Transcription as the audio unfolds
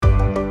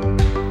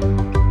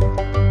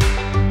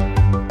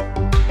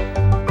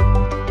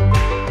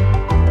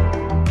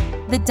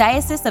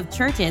Diocese of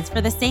Churches for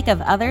the Sake of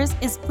Others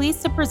is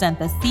pleased to present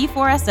the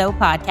C4SO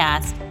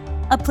podcast,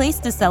 a place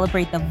to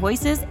celebrate the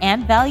voices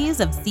and values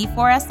of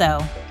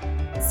C4SO.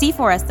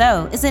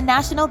 C4SO is a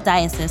national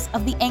diocese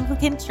of the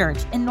Anglican Church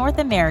in North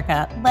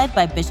America led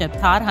by Bishop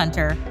Todd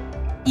Hunter.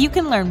 You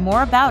can learn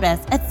more about us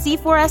at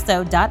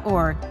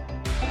c4so.org.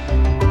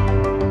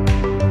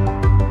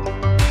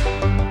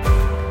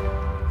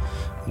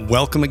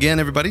 Welcome again,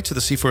 everybody, to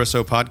the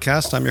C4SO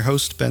podcast. I'm your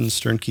host, Ben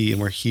Sternke,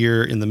 and we're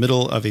here in the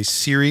middle of a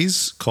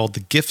series called The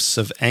Gifts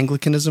of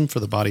Anglicanism for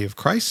the Body of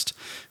Christ,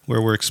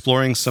 where we're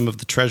exploring some of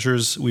the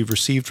treasures we've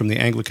received from the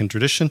Anglican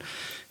tradition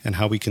and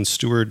how we can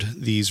steward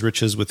these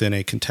riches within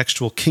a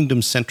contextual,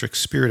 kingdom-centric,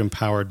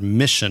 spirit-empowered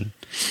mission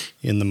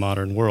in the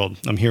modern world.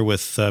 I'm here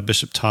with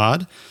Bishop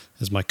Todd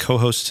as my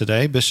co-host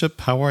today.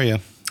 Bishop, how are you?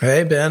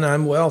 Hey, Ben,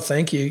 I'm well,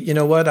 thank you. You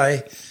know what?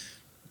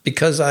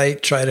 Because I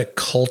try to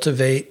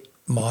cultivate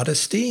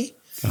modesty,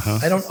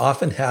 I don't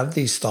often have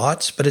these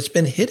thoughts, but it's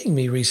been hitting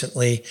me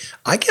recently.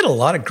 I get a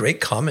lot of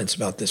great comments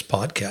about this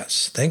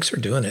podcast. Thanks for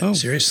doing it.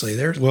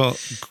 Seriously, I'm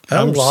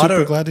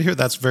super glad to hear it.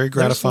 That's very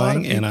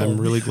gratifying, and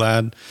I'm really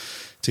glad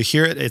to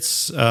hear it.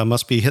 It's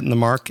must be hitting the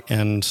mark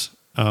and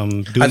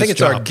doing I think it's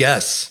job. our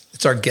guests.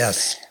 It's our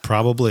guests.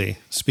 Probably.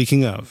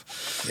 Speaking of,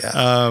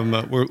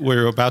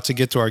 we're about to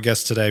get to our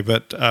guest today.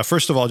 But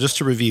first of all, just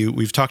to review,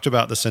 we've talked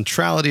about the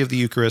centrality of the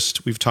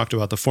Eucharist. We've talked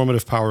about the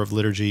formative power of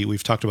liturgy.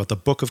 We've talked about the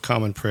Book of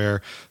Common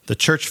Prayer, the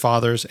Church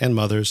Fathers and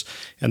Mothers.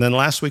 And then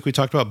last week we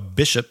talked about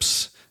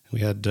bishops.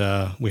 We had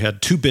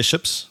two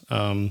bishops.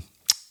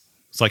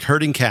 It's like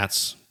herding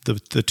cats.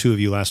 The two of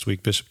you last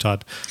week, Bishop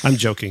Todd. I'm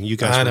joking. You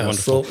guys were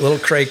wonderful. It's a little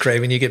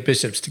cray-cray when you get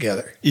bishops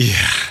together.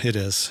 Yeah, it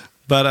is.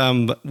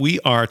 But we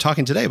are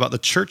talking today about the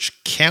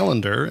church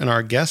calendar, and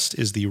our guest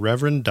is the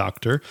Reverend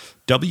Dr.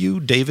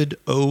 W. David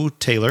O.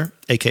 Taylor,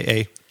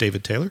 a.k.a.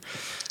 David Taylor.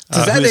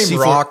 Does that name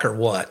rock or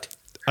what?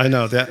 I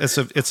know.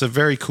 It's a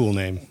very cool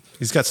name.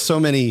 He's got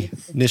so many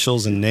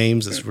initials and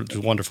names. It's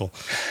wonderful.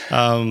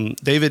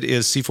 David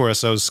is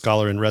C4SO's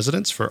Scholar in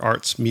Residence for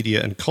Arts,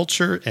 Media, and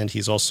Culture, and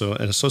he's also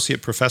an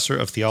Associate Professor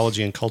of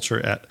Theology and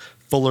Culture at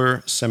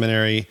Fuller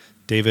Seminary.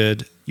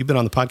 David, you've been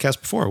on the podcast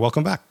before.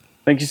 Welcome back.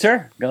 Thank you,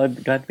 sir.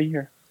 Glad to be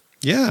here.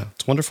 Yeah,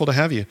 it's wonderful to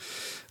have you.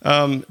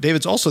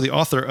 David's also the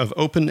author of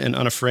Open and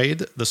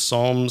Unafraid, The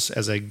Psalms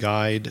as a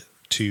Guide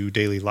to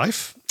Daily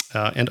Life,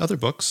 and other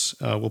books.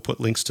 We'll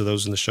put links to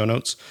those in the show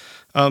notes.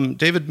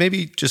 David,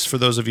 maybe just for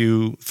those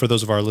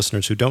of our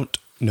listeners who don't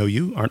know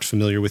you, aren't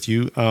familiar with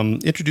you,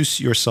 introduce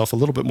yourself a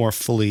little bit more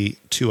fully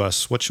to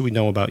us. What should we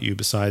know about you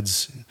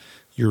besides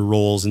your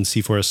roles in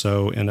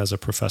C4SO and as a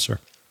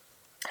professor?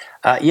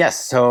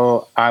 Yes,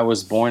 so I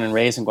was born and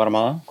raised in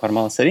Guatemala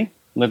City.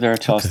 Lived there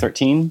until I was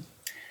 13.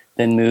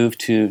 Then moved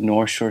to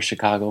North Shore,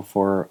 Chicago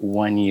for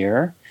 1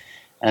 year.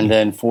 And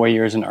then 4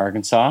 years in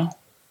Arkansas.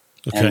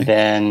 Okay. And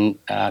then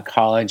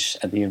college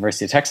at the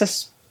University of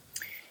Texas.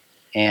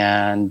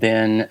 And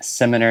then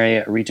seminary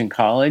at Regent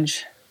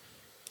College.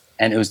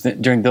 And it was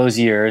during those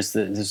years,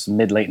 this was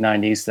mid-late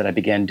 90s, that I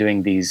began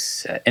doing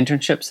these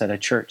internships at a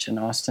church in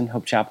Austin,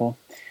 Hope Chapel,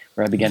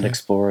 where I began to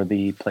explore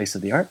the place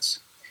of the arts.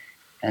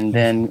 And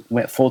then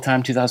went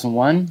full-time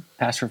 2001,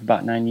 pastor for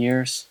about 9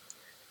 years,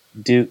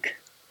 Duke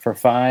for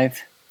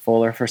 5,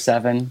 Fuller for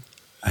 7.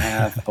 I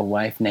have a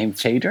wife named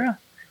Chadra.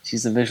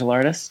 She's a visual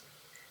artist.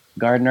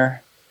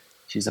 Gardener.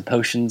 She's a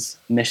potions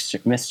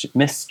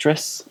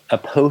mistress. A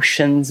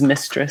potions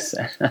mistress.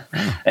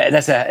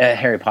 That's a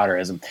Harry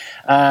Potterism.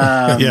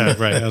 Yeah,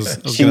 right. I was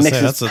she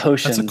mixes say,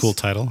 potions. That's a cool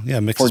title. Yeah,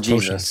 mixes for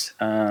Jesus.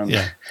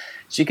 potions.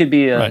 She could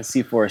be a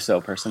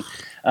C4SO person.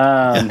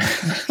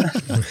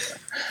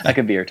 That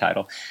could be her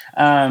title.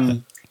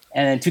 And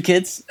then 2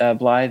 kids,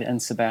 Blythe and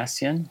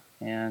Sebastian.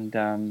 And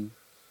and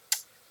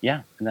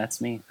that's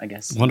me, I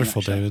guess.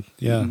 Wonderful, David.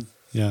 Yeah,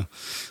 yeah.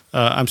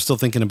 I'm still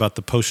thinking about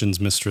the potions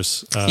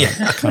mistress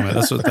comment.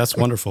 That's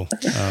wonderful.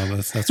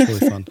 That's really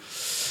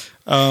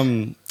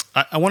fun.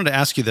 I wanted to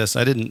ask you this.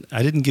 I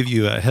didn't give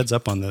you a heads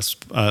up on this,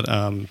 but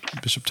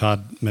Bishop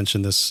Todd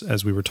mentioned this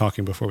as we were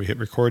talking before we hit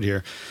record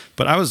here.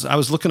 But I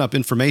was looking up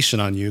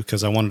information on you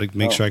because I wanted to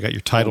make sure I got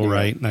your title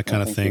right and that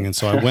kind of thing. And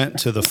so I went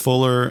to the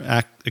Fuller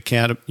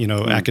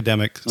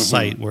academic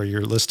site where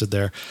you're listed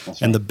there,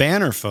 and the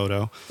banner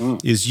photo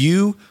is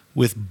you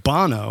with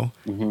Bono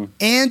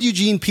and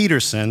Eugene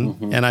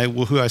Peterson, and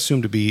who I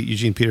assume to be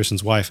Eugene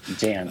Peterson's wife,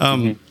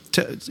 Jan.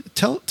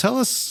 Tell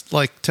us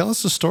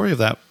the story of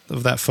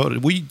that photo.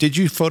 Did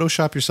you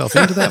Photoshop yourself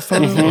into that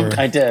photo? Or?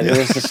 I did. It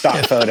was a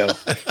stock photo.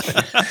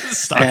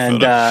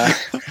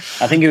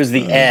 I think it was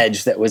the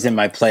edge that was in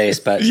my place,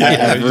 but I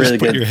have really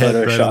good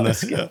Photoshop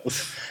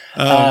skills.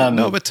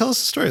 No, but tell us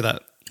the story of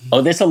that.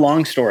 Oh, this is a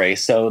long story.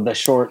 So the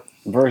short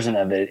version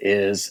of it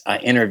is I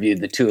interviewed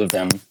the two of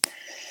them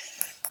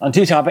on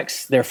 2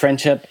 topics: their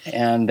friendship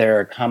and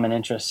their common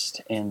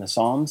interest in the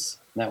Psalms.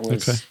 That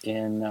was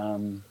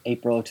in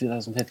April of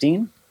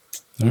 2015.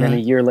 And then a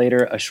year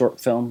later, a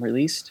short film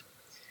released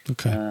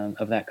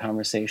of that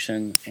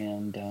conversation.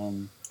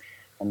 And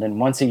then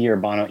once a year,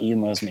 Bono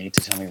emails me to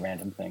tell me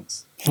random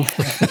things.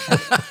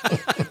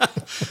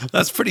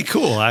 That's pretty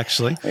cool,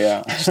 actually.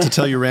 Yeah. Just to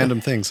tell you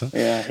random things, huh?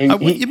 Yeah. He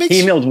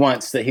emailed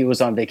once that he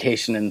was on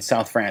vacation in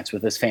South France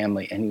with his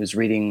family, and he was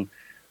reading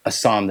a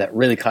psalm that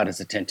really caught his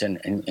attention,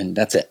 and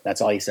that's it.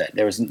 That's all he said.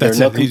 There was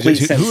no complete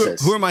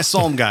sentences. Who are my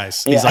psalm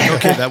guys? He's like,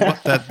 okay,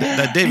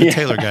 that David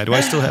Taylor guy. Do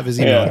I still have his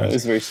email address? It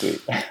was very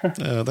sweet.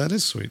 That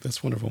is sweet.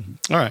 That's wonderful.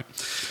 All right.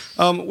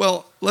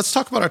 Well, let's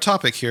talk about our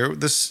topic here.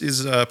 This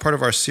is part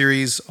of our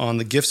series on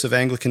the gifts of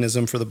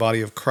Anglicanism for the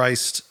body of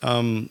Christ.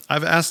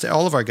 I've asked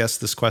all of our guests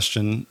this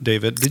question,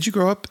 David. Did you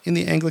grow up in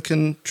the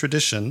Anglican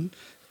tradition?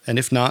 And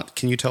if not,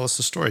 can you tell us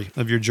the story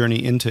of your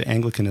journey into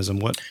Anglicanism?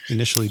 What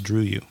initially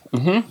drew you?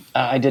 Mm-hmm.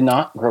 I did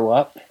not grow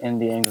up in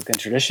the Anglican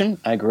tradition.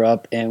 I grew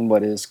up in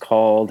what is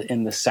called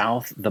in the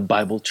South the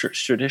Bible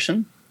Church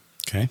tradition.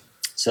 Okay.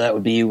 So that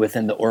would be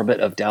within the orbit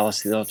of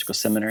Dallas Theological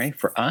Seminary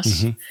for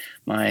us. Mm-hmm.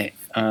 My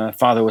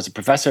father was a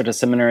professor at a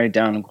seminary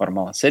down in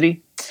Guatemala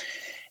City.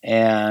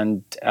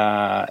 And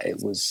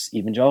it was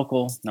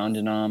evangelical,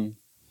 non-denom,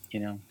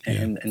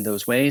 in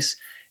those ways.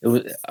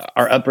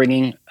 Our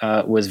upbringing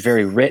was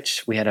very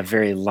rich. We had a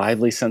very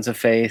lively sense of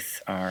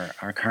faith.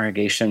 Our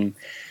congregation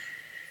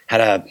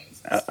had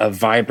a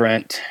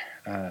vibrant,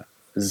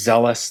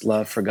 zealous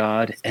love for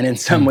God. And in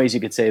some ways, you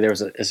could say there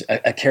was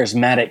a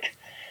charismatic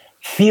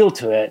feel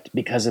to it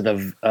because of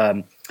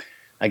the,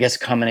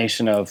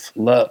 combination of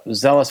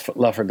zealous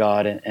love for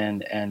God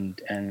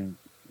and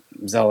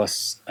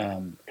zealous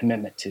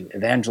commitment to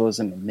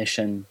evangelism and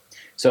mission.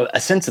 So a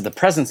sense of the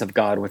presence of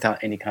God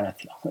without any kind of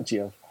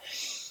theology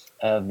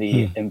of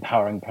the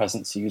empowering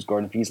presence, to use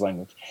Gordon Fee's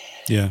language.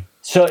 Yeah.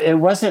 So it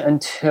wasn't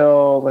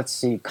until,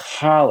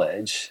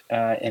 college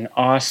in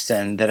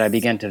Austin that I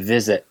began to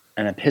visit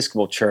an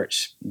Episcopal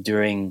church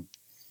during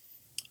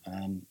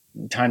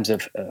times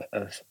of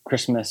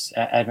Christmas,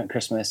 Advent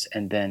Christmas,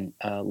 and then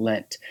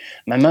Lent.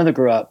 My mother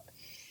grew up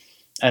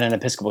at an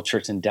Episcopal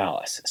church in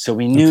Dallas. So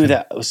we knew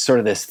that was sort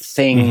of this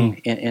thing,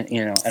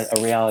 in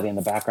a reality in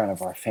the background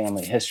of our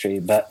family history.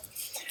 But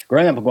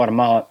growing up in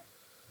Guatemala,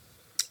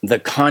 the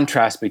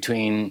contrast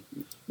between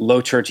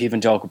low church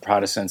evangelical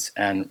Protestants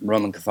and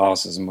Roman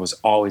Catholicism was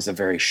always a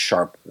very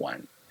sharp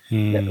one.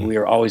 That we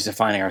are always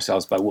defining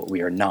ourselves by what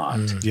we are not.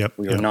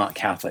 We are not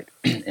Catholic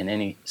in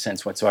any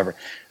sense whatsoever.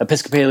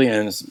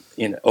 Episcopalians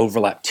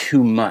overlap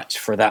too much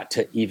for that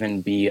to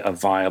even be a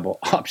viable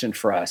option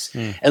for us,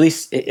 at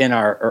least in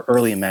our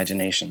early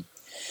imagination.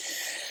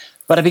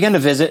 But I began to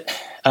visit,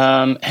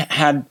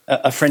 had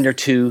a friend or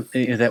two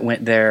that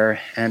went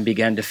there and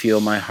began to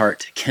feel my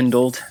heart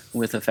kindled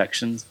with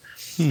affections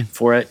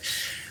for it.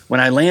 When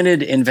I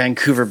landed in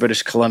Vancouver,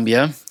 British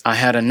Columbia, I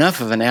had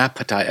enough of an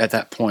appetite at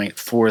that point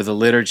for the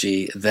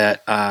liturgy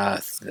that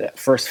that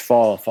first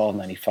fall of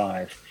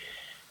 95,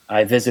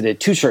 I visited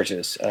two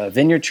churches, a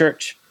Vineyard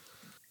Church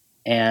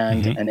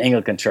and an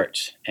Anglican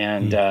church.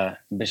 And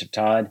Bishop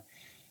Todd,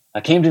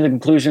 I came to the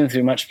conclusion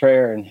through much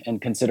prayer and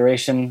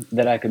consideration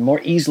that I could more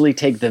easily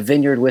take the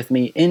Vineyard with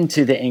me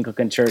into the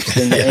Anglican church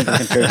than the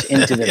Anglican church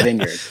into the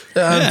Vineyard.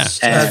 That's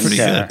pretty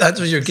good. That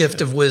was your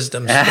gift of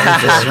wisdom.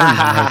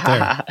 Right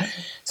there.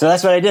 So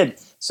that's what I did.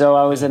 So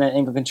I was in an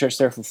Anglican church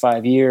there for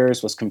 5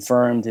 years, was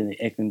confirmed in the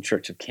Anglican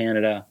Church of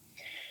Canada,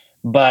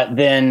 but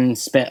then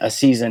spent a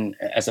season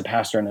as a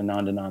pastor in a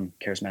non-denom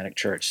charismatic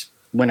church.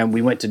 When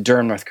we went to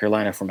Durham, North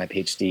Carolina for my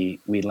PhD,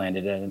 we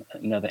landed at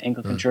another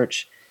Anglican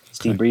church.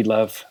 Steve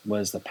Breedlove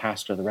was the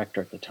pastor, the rector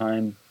at the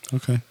time.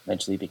 Okay.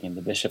 Eventually became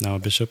the bishop. Now a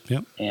bishop,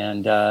 yep.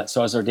 And so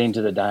I was ordained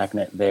to the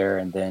diaconate there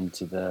and then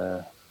to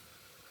the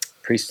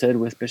priesthood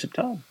with Bishop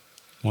Todd.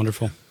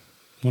 Wonderful.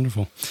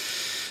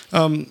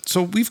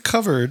 So we've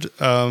covered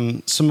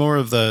some more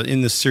of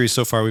in this series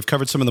so far, we've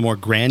covered some of the more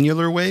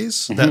granular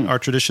ways that our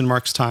tradition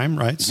marks time,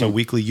 right? So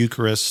weekly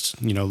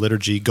Eucharist,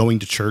 liturgy, going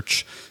to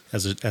church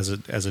as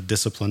a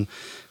discipline.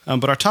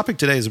 But our topic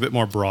today is a bit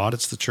more broad.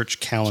 It's the church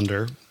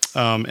calendar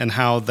and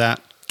how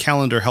that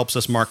calendar helps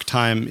us mark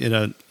time in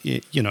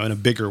a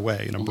bigger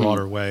way, in a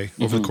broader way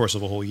over the course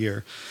of a whole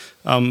year.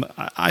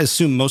 I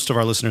assume most of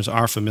our listeners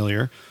are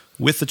familiar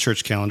with the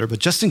church calendar, but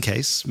just in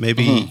case,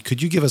 maybe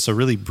could you give us a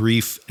really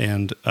brief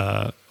and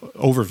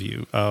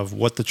overview of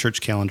what the church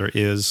calendar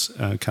is,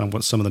 kind of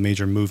what some of the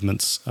major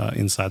movements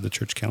inside the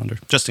church calendar,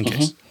 just in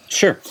case?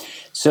 Sure.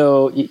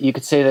 So you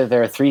could say that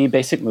there are three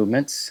basic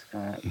movements.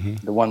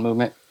 The one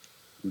movement,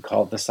 we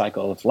call it the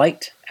cycle of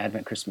light,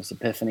 Advent, Christmas,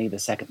 Epiphany. The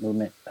second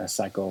movement, a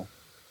cycle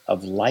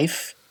of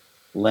life,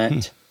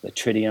 Lent, the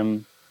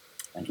Triduum,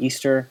 and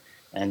Easter.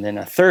 And then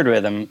a third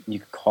rhythm you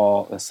could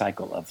call the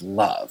cycle of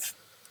love,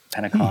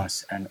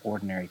 Pentecost and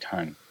ordinary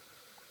time.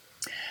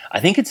 I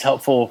think it's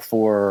helpful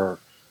for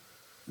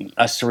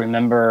us to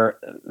remember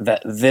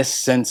that this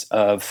sense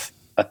of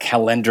a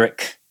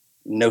calendric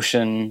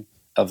notion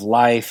of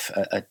life,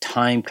 a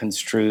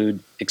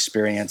time-construed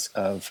experience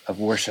of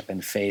worship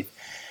and faith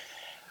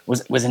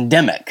was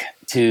endemic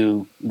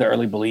to the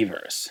early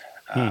believers.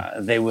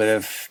 They would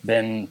have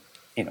been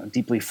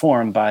deeply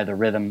formed by the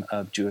rhythm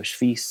of Jewish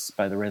feasts,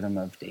 by the rhythm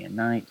of day and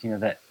night.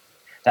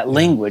 That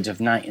language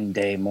of night and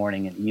day,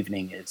 morning and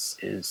evening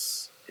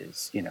is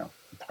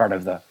part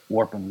of the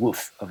warp and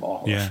woof of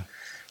all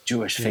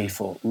Jewish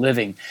faithful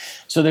living.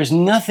 So there's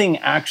nothing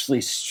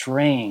actually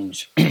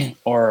strange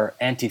or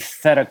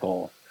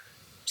antithetical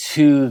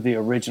to the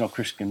original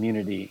Christian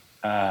community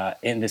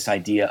in this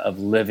idea of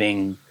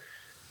living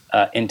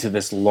into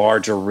this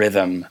larger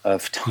rhythm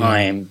of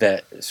time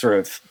that sort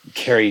of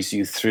carries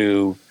you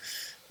through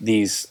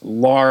these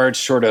large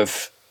sort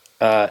of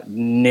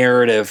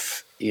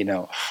narrative,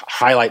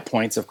 highlight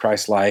points of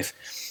Christ's life,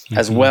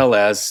 as well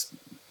as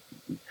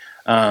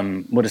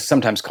what is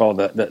sometimes called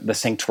the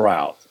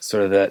sanctoral,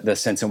 sort of the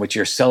sense in which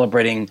you're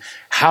celebrating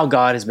how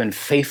God has been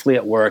faithfully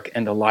at work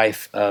in the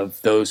life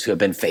of those who have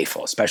been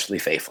faithful, especially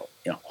faithful,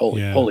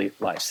 holy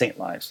lives, saint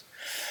lives.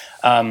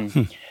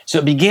 So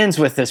it begins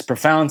with this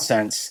profound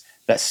sense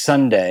that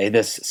Sunday,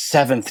 this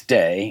seventh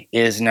day,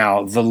 is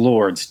now the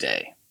Lord's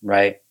day,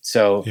 right?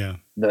 So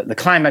the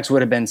climax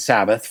would have been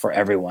Sabbath for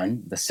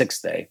everyone, the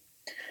sixth day,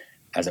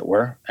 as it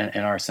were,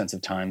 in our sense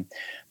of time.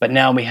 But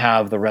now we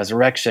have the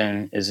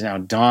resurrection is now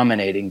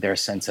dominating their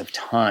sense of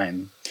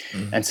time.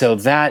 And so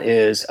that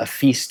is a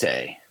feast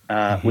day,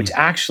 which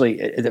actually,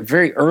 at the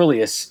very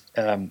earliest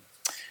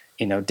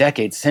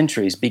decades,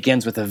 centuries,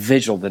 begins with a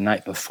vigil the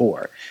night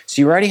before.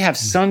 So you already have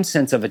some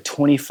sense of a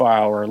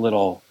 24-hour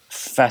little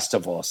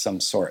festival of some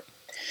sort.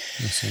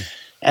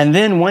 And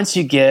then once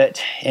you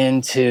get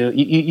into,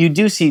 you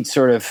do see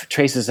sort of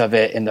traces of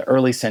it in the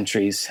early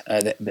centuries,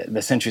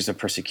 the centuries of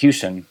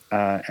persecution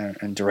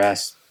and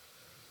duress.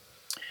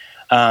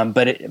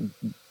 But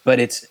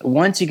it's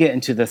once you get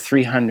into the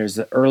 300s,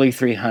 the early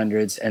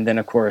 300s, and then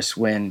of course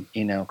when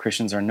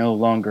Christians are no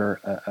longer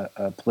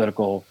a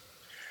political,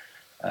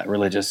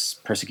 religious,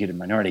 persecuted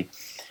minority,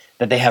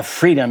 that they have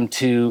freedom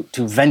to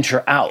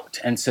venture out.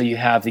 And so you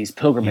have these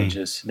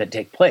pilgrimages that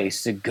take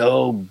place to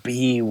go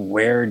be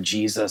where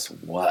Jesus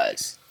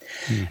was.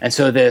 And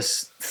so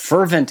this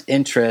fervent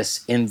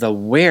interest in the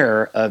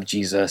where of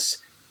Jesus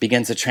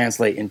begins to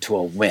translate into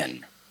a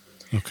when.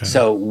 Okay.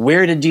 So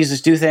where did Jesus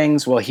do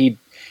things? Well, he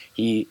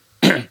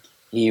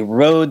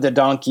rode the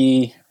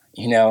donkey,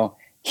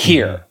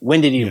 here.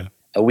 When did he?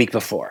 A week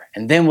before.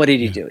 And then what did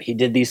he do? He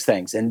did these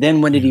things. And then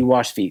when did he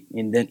wash feet?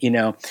 And then,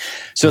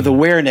 so the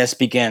awareness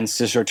begins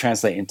to sort of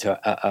translate into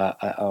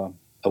a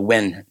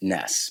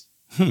when-ness.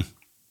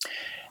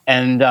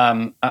 And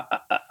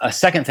a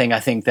second thing I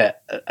think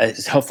that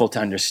is helpful to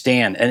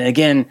understand, and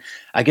again,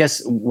 I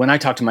guess when I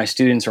talk to my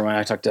students or when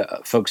I talk to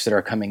folks that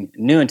are coming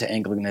new into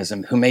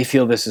Anglicanism who may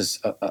feel this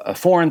is a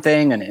foreign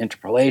thing, an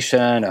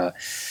interpolation,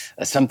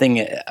 something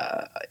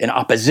in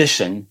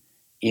opposition,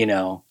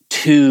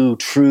 to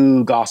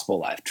true gospel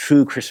life,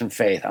 true Christian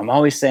faith, I'm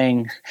always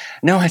saying,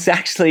 no, it's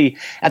actually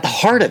at the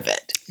heart of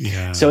it.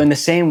 Yeah. So in the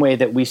same way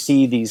that we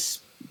see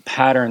these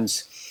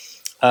patterns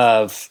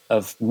of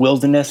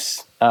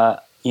wilderness,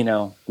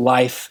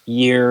 life,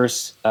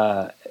 years,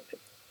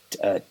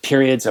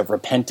 periods of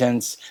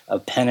repentance,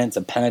 of penance,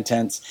 of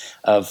penitence,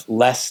 of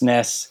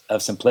lessness,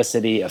 of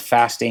simplicity, of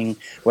fasting,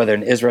 whether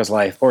in Israel's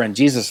life or in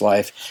Jesus'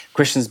 life,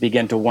 Christians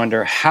begin to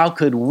wonder, how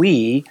could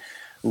we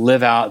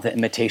live out the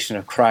imitation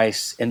of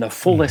Christ in the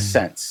fullest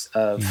sense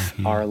of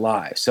our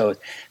lives? So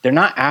they're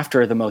not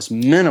after the most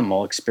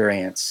minimal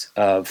experience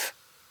of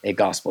a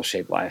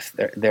gospel-shaped life.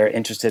 They're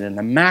interested in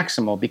the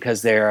maximal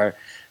because they're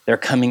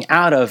coming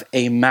out of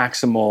a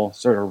maximal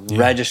sort of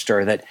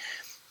register that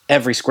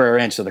every square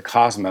inch of the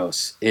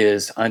cosmos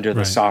is under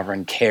the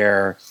sovereign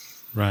care,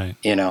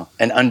 and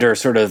under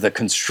sort of the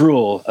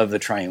construal of the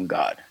triune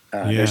God.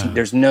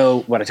 There's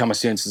no, what I tell my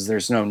students is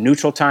there's no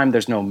neutral time,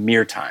 there's no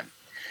mere time.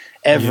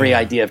 Every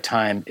idea of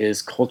time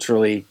is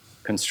culturally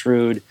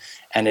construed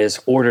and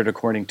is ordered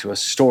according to a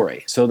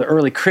story. So the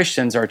early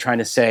Christians are trying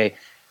to say,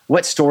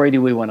 what story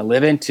do we want to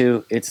live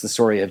into? It's the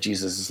story of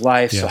Jesus'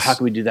 life. Yes. So how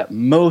can we do that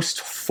most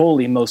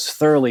fully, most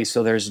thoroughly,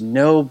 so there's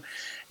no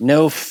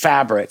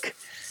fabric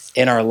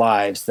in our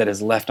lives that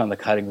is left on the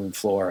cutting room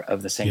floor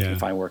of the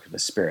sanctifying work of the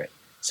Spirit.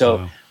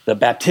 So the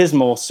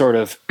baptismal sort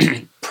of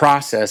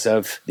process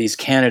of these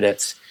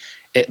candidates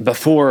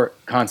before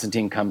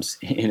Constantine comes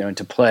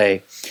into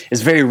play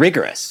is very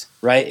rigorous,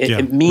 right?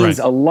 It means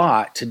a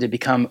lot to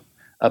become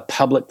a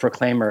public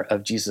proclaimer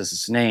of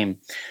Jesus' name.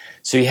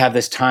 So you have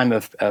this time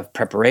of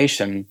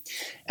preparation,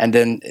 and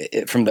then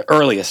from the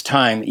earliest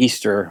time,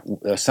 Easter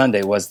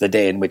Sunday was the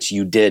day in which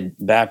you did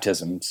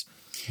baptisms.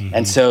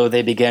 And so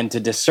they began to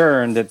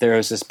discern that there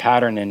was this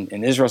pattern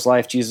in Israel's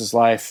life, Jesus'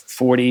 life.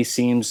 40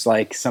 seems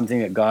like something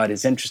that God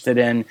is interested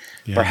in.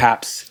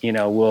 Perhaps,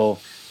 we'll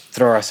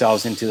throw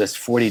ourselves into this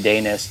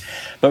 40-dayness.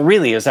 But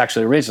really, it was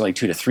actually originally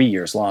 2 to 3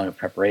 years long of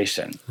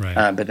preparation.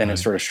 But then it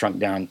sort of shrunk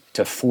down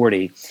to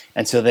 40.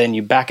 And so then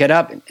you back it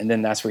up, and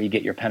then that's where you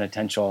get your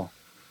penitential,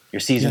 your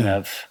season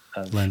of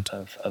Lent.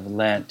 Of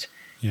Lent.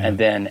 And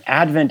then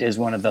Advent is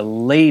one of the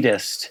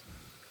latest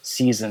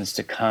seasons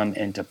to come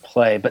into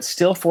play, but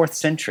still 4th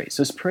century.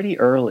 So it's pretty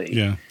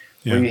early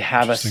where you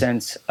have a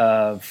sense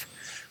of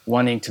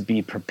wanting to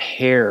be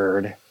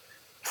prepared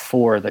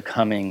for the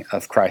coming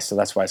of Christ. So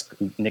that's why it's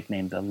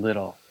nicknamed the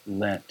Little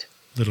Lent.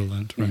 Little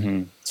Lent,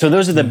 right. So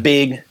those are the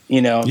big,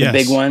 the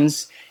big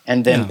ones.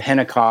 And then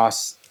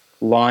Pentecost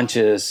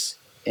launches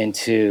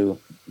into,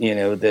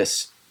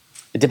 this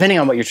depending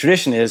on what your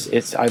tradition is,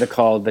 it's either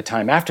called the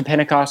time after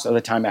Pentecost or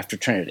the time after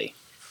Trinity,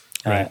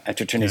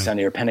 after Trinity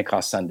Sunday or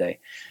Pentecost Sunday.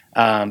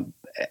 And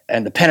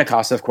the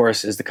Pentecost, of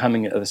course, is the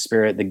coming of the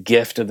Spirit, the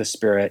gift of the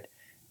Spirit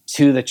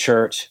to the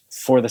church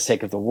for the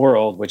sake of the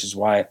world, which is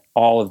why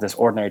all of this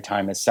ordinary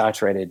time is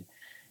saturated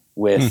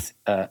with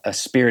a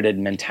spirited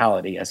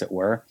mentality, as it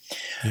were.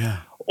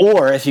 Yeah.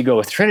 Or if you go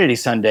with Trinity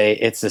Sunday,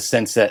 it's the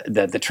sense that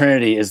the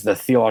Trinity is the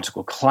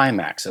theological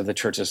climax of the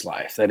church's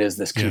life. That is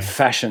this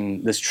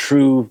confession, this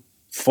true,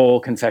 full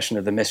confession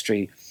of the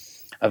mystery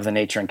of the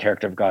nature and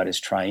character of God is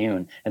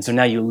triune. And so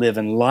now you live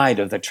in light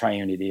of the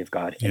triunity of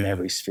God in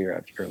every sphere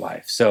of your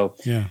life. So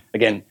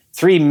again,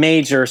 3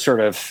 major sort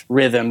of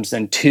rhythms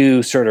and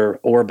 2 sort of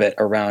orbit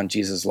around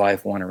Jesus'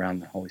 life, 1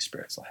 around the Holy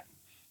Spirit's life.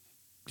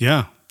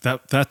 Yeah.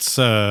 That's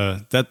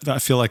I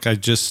feel like I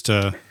just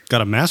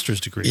got a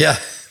master's degree. Yeah.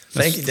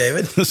 Thank you,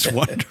 David. That's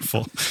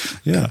wonderful.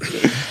 Yeah.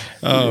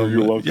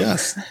 You're welcome.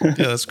 Yes. Yeah,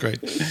 that's great.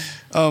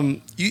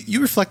 You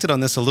reflected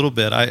on this a little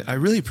bit. I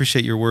really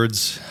appreciate your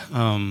words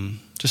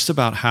just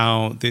about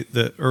how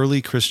the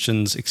early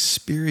Christians'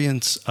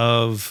 experience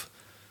of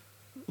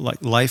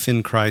like life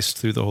in Christ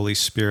through the Holy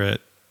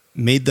Spirit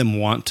made them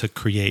want to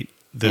create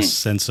this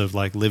sense of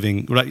like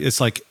living.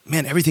 It's like,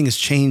 man, everything has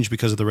changed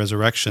because of the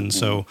resurrection.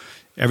 So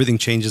everything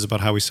changes about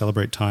how we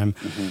celebrate time.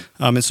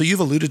 And so you've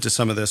alluded to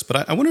some of this,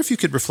 but I wonder if you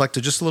could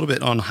reflect just a little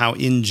bit on how,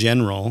 in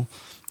general,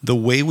 the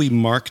way we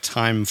mark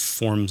time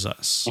forms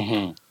us.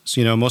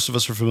 So, most of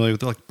us are familiar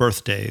with like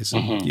birthdays,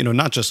 and,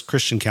 not just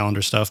Christian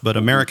calendar stuff, but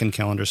American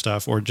calendar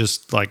stuff, or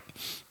just like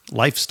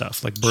life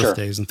stuff, like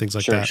birthdays and things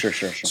like that. Sure.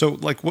 So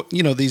like, what,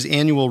 these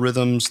annual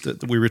rhythms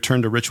that we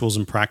return to rituals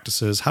and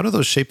practices, how do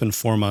those shape and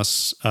form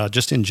us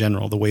just in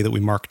general, the way that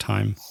we mark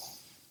time?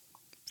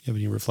 You have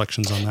any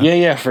reflections on that?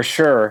 Yeah, for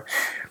sure.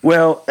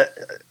 Well,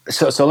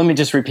 so let me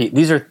just repeat.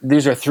 These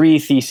are 3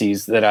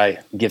 theses that I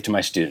give to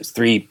my students,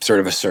 3 sort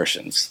of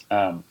assertions.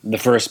 The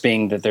first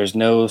being that there's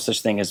no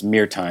such thing as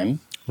mere time.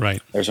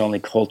 Right. There's only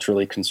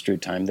culturally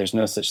construed time. There's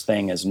no such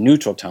thing as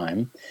neutral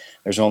time.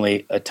 There's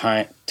only a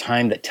time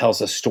that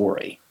tells a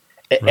story.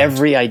 Right.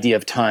 Every idea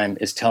of time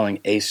is telling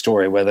a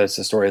story, whether it's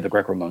the story of the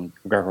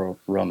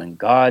Greco-Roman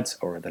gods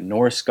or the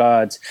Norse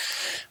gods,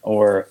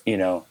 or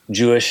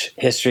Jewish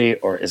history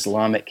or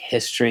Islamic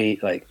history.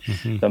 Like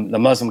the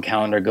Muslim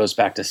calendar goes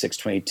back to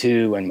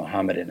 622 when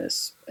Muhammad and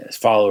his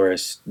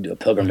followers do a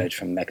pilgrimage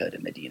from Mecca to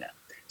Medina.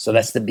 So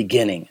that's the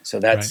beginning. So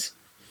that's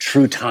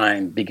true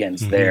time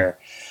begins there.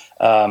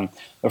 The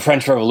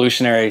French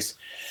revolutionaries,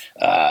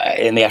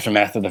 in the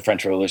aftermath of the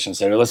French Revolution,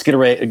 said, let's get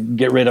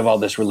rid of all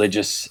this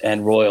religious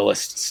and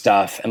royalist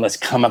stuff, and let's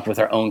come up with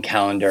our own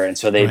calendar. And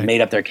so they made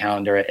up their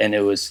calendar, and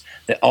it was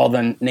that all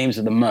the names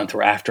of the month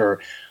were after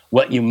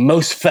what you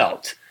most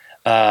felt,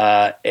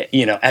 at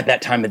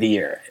that time of the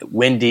year: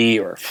 windy,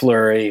 or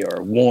flurry,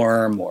 or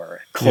warm,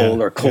 or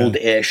cold, or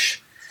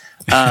cold-ish.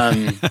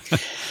 And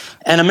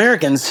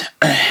Americans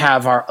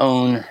have our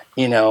own,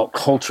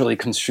 culturally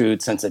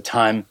construed sense of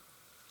time.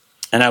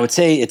 And I would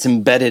say it's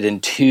embedded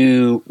in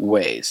 2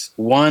 ways.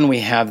 One, we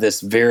have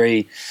this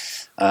very,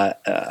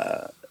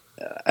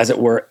 as it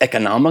were,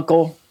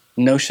 economical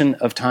notion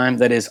of time.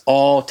 That is,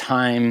 all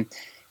time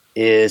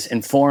is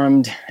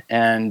informed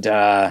and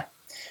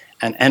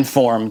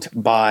formed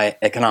by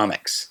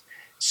economics.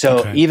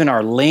 So even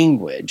our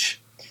language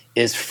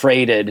is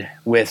freighted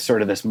with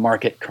sort of this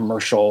market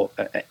commercial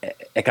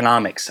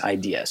economics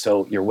idea.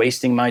 So you're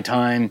wasting my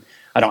time.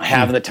 I don't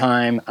have the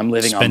time. I'm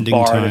living spending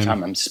on borrowed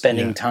time. I'm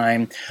spending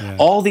time. Yeah.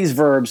 All these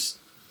verbs,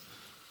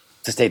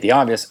 to state the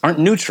obvious, aren't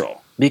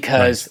neutral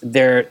because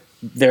they're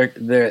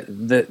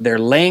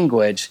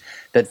language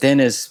that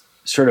then is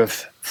sort of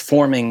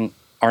forming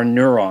our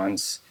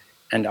neurons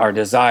and our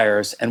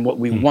desires and what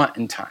we want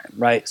in time,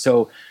 right?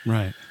 So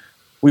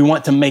we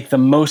want to make the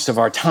most of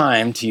our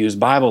time, to use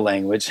Bible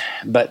language,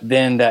 but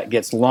then that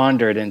gets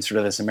laundered in sort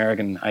of this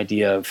American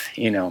idea of,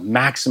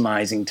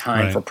 maximizing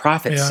time for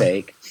profit's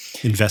sake.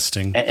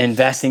 Investing,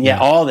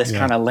 all this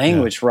kind of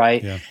language,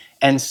 right? Yeah.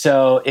 And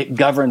so it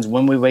governs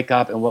when we wake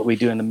up and what we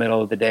do in the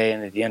middle of the day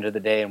and at the end of the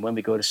day and when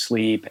we go to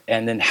sleep,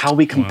 and then how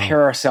we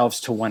compare ourselves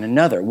to one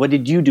another. What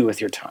did you do with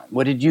your time?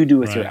 What did you do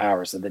with your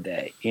hours of the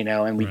day?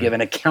 And we give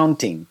an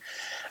accounting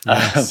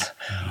of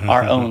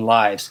our own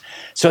lives.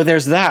 So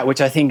there's that,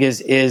 which I think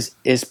is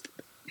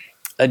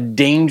a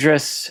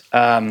dangerous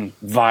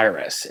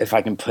virus, if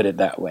I can put it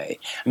that way.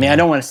 I mean, I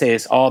don't want to say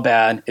it's all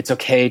bad. It's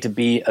okay to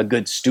be a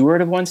good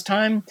steward of one's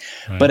time,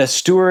 but a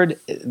steward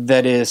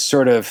that is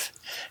sort of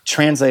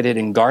translated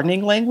in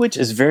gardening language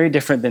is very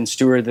different than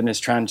steward that is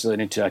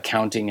translated into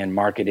accounting and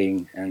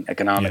marketing and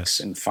economics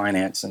and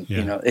finance. And,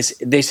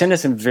 they send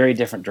us in very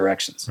different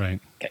directions.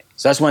 Right. Okay.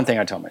 So that's one thing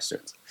I tell my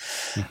students.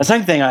 The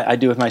second thing I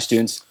do with my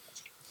students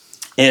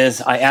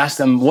is I ask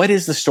them, what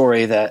is the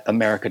story that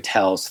America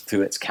tells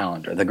through its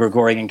calendar, the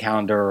Gregorian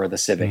calendar or the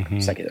civic,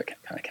 secular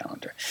kind of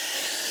calendar?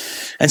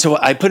 And so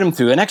I put them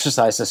through an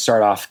exercise to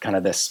start off kind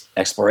of this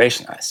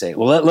exploration. I say,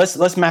 well,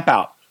 let's map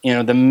out,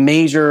 the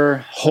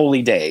major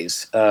holy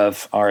days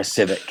of our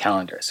civic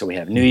calendar. So we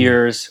have New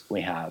Year's,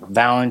 we have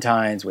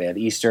Valentine's, we have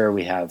Easter,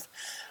 we have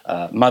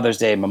Mother's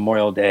Day,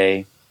 Memorial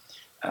Day,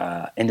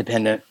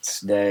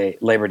 Independence Day,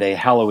 Labor Day,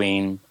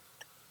 Halloween,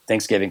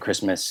 Thanksgiving,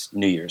 Christmas,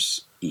 New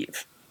Year's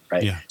Eve,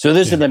 right? Yeah. So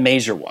those are the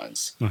major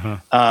ones.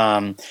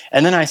 And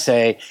then I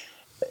say,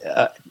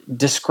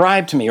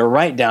 describe to me or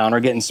write down or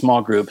get in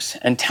small groups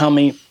and tell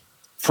me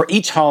for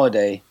each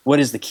holiday, what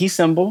is the key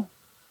symbol,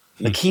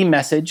 the key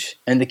message,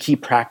 and the key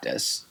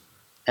practice.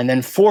 And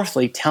then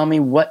fourthly, tell me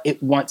what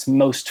it wants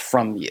most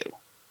from you.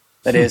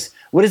 That is,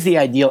 what is the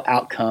ideal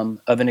outcome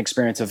of an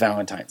experience of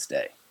Valentine's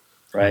Day,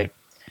 right?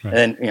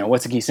 And then,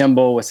 what's the key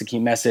symbol? What's the key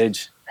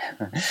message?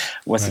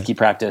 What's the key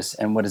practice?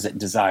 And what does it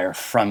desire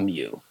from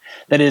you?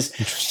 That is,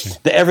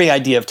 the every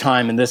idea of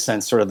time in this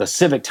sense, sort of the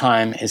civic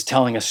time, is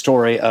telling a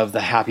story of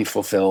the happy,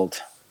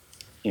 fulfilled,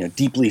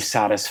 deeply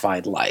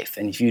satisfied life.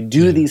 And if you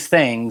do these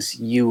things,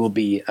 you will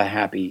be a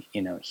happy,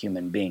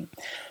 human being.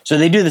 So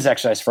they do this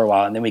exercise for a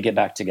while, and then we get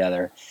back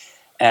together.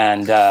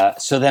 And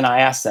so then I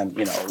ask them,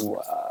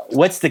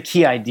 what's the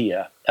key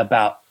idea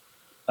about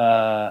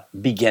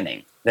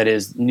beginning? That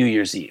is New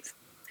Year's Eve.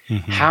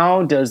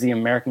 How does the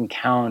American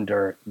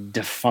calendar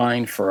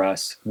define for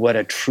us what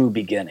a true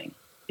beginning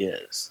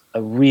is?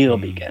 A real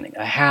beginning,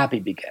 a happy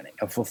beginning,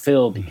 a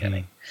fulfilled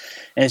beginning.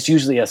 And it's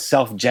usually a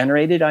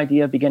self-generated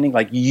idea of beginning,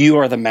 like you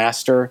are the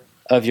master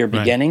of your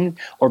beginning,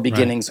 or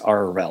beginnings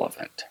are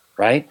irrelevant,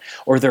 right?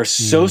 Or they're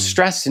so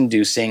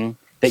stress-inducing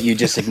that you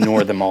just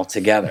ignore them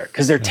altogether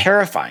because they're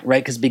terrifying,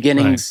 right? Because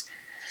beginnings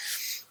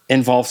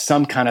involve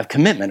some kind of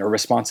commitment or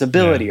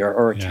responsibility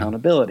or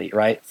accountability,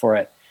 right, for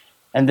it.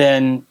 And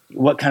then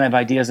what kind of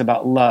ideas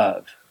about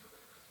love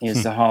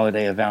is the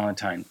holiday of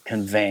Valentine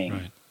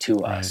conveying to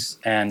us?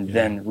 And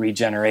then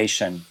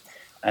regeneration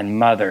and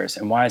mothers.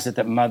 And why is it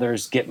that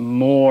mothers get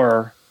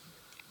more,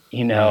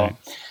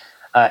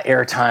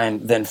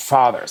 airtime than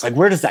fathers? Like,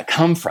 where does that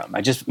come from?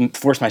 I just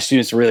force my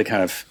students to really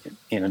kind of,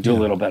 do a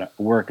little bit of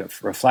work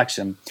of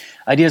reflection.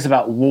 Ideas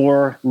about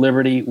war,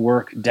 liberty,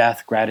 work,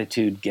 death,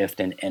 gratitude, gift,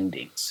 and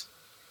endings.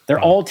 They're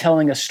all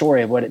telling a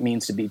story of what it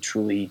means to be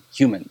truly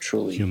human,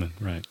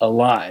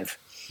 alive.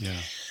 Yeah.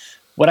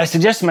 What I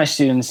suggest to my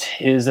students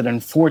is that,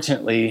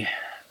 unfortunately,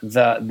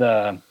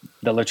 the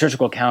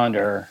liturgical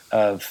calendar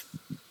of,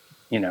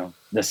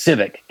 the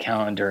civic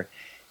calendar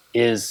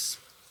is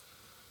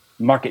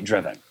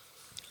market-driven.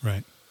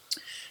 Right.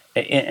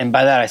 And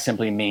by that, I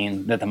simply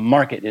mean that the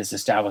market is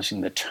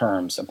establishing the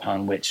terms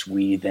upon which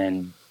we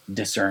then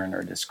discern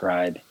or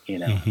describe,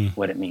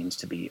 what it means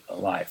to be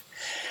alive.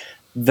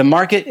 The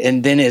market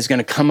and then is going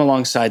to come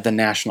alongside the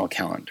national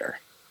calendar.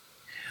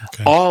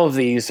 Okay. All of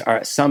these are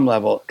at some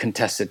level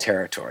contested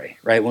territory,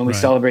 right? When we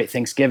celebrate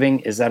Thanksgiving,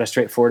 is that a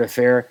straightforward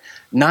affair?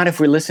 Not if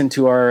we listen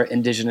to our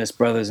indigenous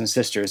brothers and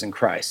sisters in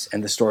Christ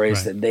and the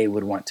stories that they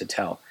would want to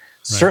tell.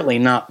 Certainly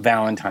not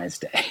Valentine's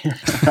Day,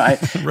 right?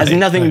 Has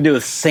nothing to do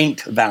with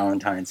Saint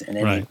Valentine's in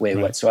any way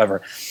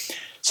whatsoever.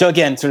 So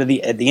again, sort of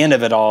at the end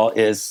of it all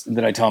is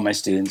that I tell my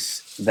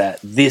students that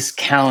this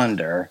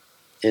calendar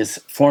is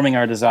forming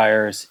our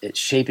desires. It's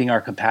shaping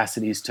our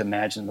capacities to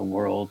imagine the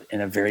world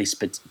in a very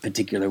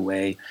particular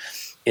way.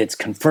 It's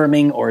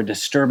confirming or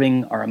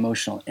disturbing our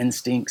emotional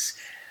instincts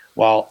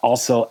while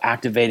also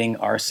activating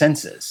our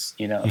senses,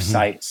 of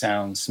sight,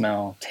 sound,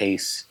 smell,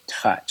 taste,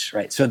 touch,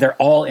 right? So they're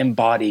all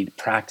embodied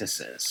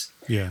practices,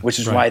 which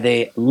is why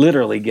they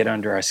literally get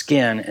under our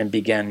skin and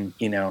begin,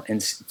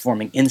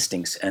 forming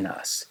instincts in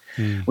us,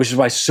 which is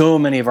why so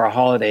many of our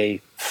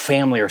holiday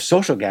family or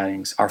social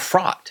gatherings are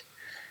fraught,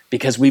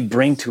 because we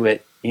bring to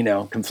it,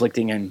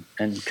 conflicting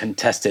and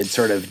contested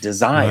sort of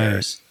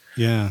desires.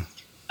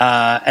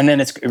 And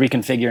then it's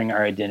reconfiguring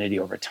our identity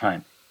over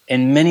time.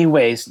 In many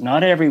ways,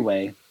 not every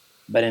way,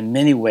 but in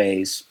many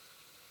ways,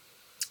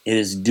 it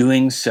is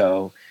doing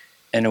so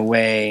in a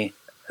way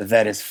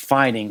that is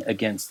fighting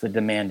against the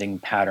demanding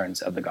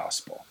patterns of the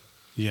gospel.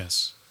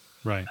 Yes,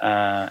 right.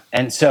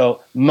 And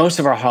so most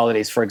of our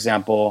holidays, for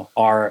example,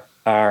 are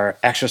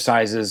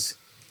exercises.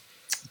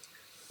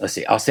 Let's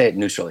see, I'll say it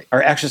neutrally.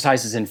 Are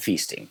exercises in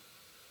feasting.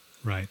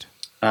 Right.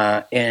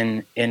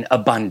 In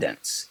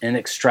abundance, in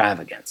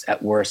extravagance.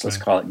 At worst, let's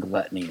call it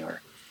gluttony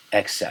or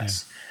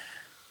excess.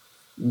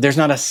 There's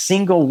not a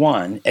single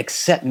one,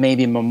 except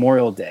maybe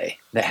Memorial Day,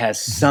 that has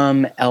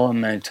some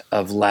element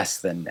of less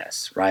than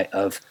this, right?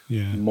 Of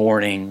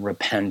mourning,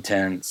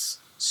 repentance,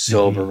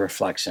 sober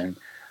reflection.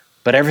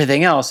 But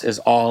everything else is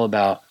all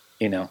about,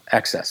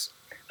 excess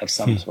of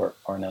some sort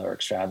or another,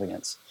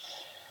 extravagance.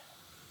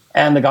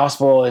 And the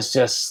gospel is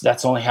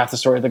that's only half the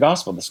story of the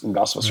gospel. The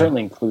gospel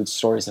certainly includes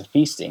stories of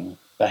feasting,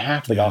 but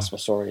half the gospel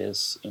story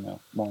is,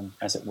 one,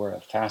 as it were,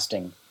 of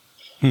fasting.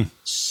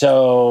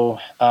 So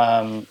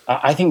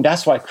I think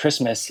that's why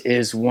Christmas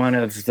is one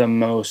of the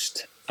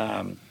most,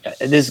 I'm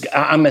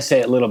going to say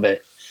it a little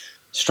bit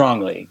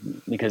strongly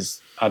because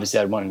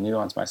obviously I'd want to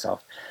nuance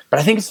myself, but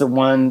I think it's the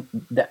one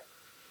that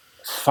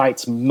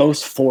fights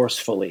most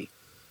forcefully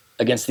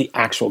against the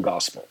actual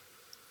gospel.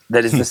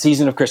 That is the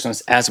season of Christmas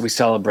as we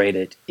celebrate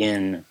it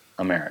in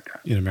America.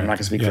 I'm not going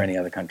to speak for any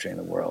other country in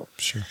the world.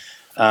 Sure.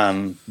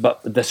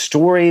 But the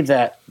story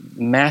that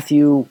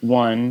Matthew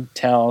 1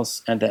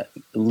 tells and that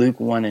Luke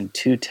 1 and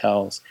 2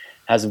 tells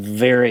has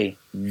very,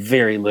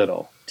 very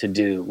little to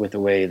do with the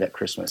way that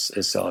Christmas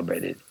is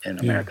celebrated in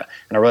America.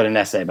 And I wrote an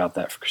essay about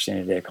that for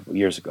Christianity Today a couple of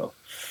years ago.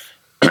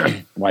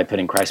 Why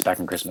putting Christ back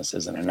in Christmas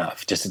isn't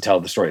enough, just to tell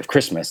the story of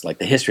Christmas, like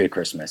the history of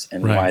Christmas,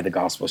 and why the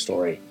gospel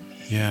story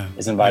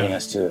is inviting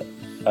us to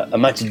a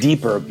much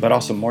deeper, but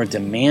also more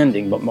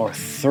demanding, but more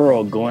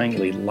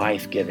thoroughgoingly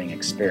life-giving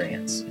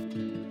experience.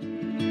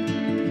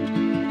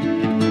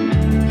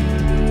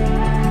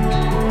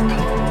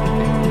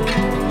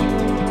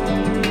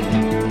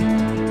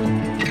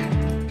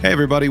 Hey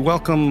everybody,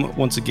 welcome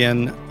once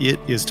again. It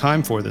is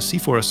time for the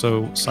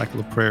C4SO Cycle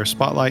of Prayer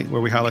Spotlight,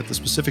 where we highlight the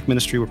specific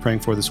ministry we're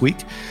praying for this week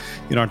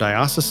in our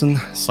diocesan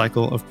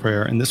cycle of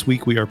prayer. And this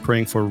week we are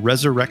praying for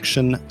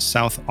Resurrection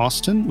South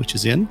Austin, which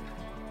is in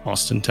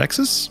Austin,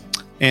 Texas.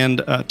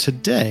 And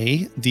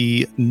today,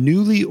 the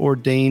newly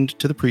ordained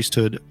to the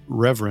priesthood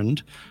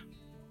Reverend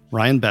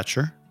Ryan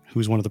Betcher,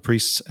 who's one of the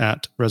priests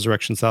at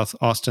Resurrection South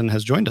Austin,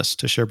 has joined us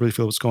to share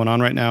briefly what's going on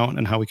right now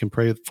and how we can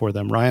pray for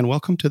them. Ryan,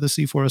 welcome to the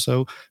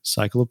C4SO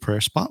Cycle of Prayer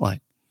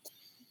Spotlight.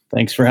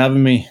 Thanks for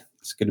having me.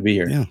 It's good to be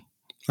here. Yeah.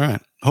 All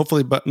right.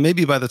 Hopefully, but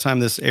maybe by the time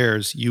this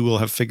airs, you will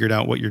have figured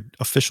out what your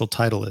official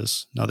title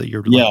is now that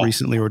you're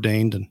recently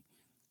ordained. And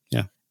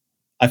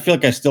I feel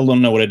like I still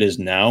don't know what it is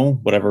now,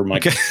 whatever my...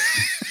 Okay.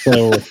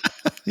 So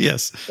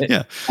yes.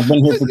 I've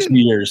been here for 2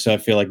 years, so I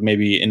feel like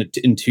maybe in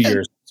 2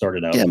 years, sort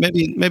it out. Yeah,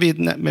 maybe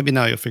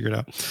now you'll figure it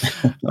out.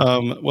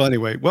 Well,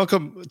 anyway,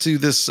 welcome to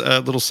this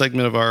little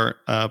segment of our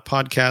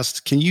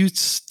podcast. Can you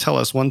tell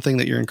us one thing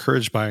that you're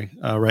encouraged by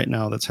right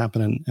now that's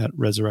happening at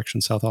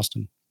Resurrection South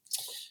Austin?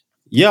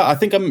 Yeah, I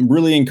think I'm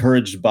really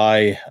encouraged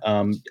by,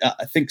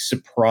 I think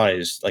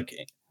surprised,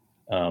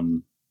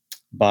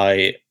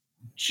 by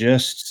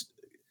just,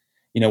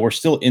 we're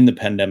still in the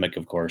pandemic,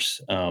 of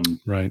course.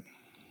 Right.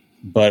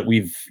 But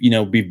we've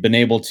been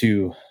able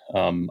to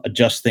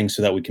adjust things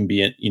so that we can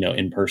be,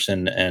 in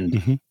person.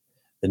 And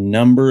the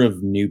number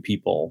of new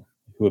people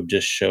who have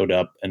just showed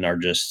up and are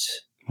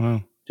just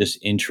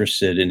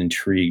interested and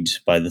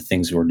intrigued by the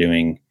things we're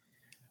doing,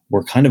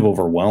 we're kind of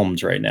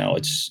overwhelmed right now.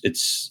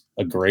 It's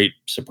a great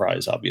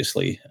surprise,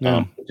 obviously.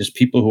 Just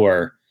people who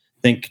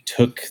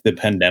took the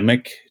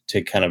pandemic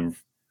to kind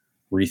of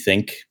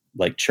rethink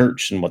like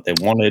church and what they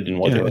wanted and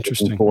what they were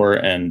looking for.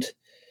 And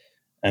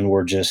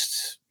we're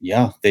just,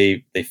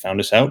 they found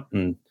us out.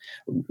 And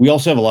we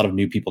also have a lot of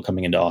new people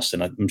coming into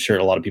Austin. I'm sure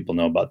a lot of people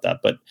know about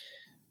that, but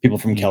people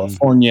from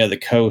California, the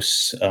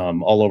coasts,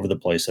 all over the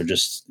place it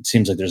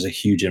seems like there's a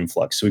huge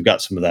influx. So we've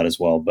got some of that as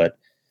well, but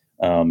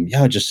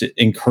just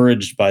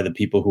encouraged by the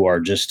people who are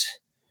just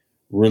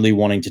really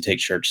wanting to take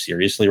church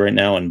seriously right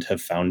now and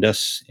have found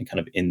us and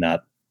kind of in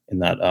that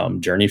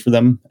journey for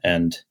them.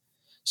 And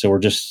so we're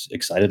just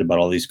excited about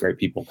all these great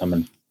people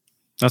coming.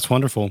 That's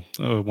wonderful.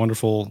 A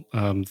wonderful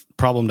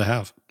problem to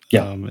have.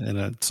 Yeah.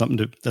 And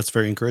something that's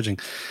very encouraging.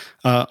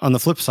 On the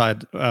flip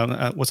side,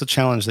 what's a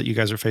challenge that you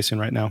guys are facing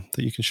right now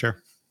that you can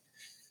share?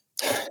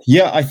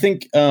 Yeah, I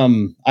think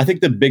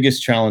the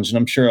biggest challenge, and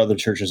I'm sure other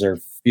churches are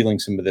feeling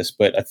some of this,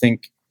 but I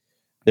think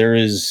there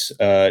is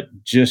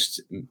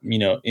just,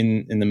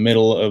 in the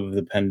middle of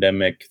the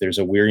pandemic, there's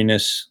a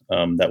weariness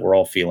that we're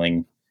all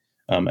feeling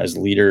as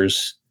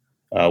leaders.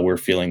 We're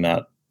feeling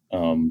that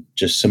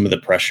just some of the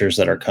pressures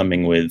that are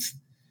coming with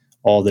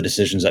all the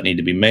decisions that need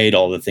to be made,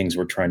 all the things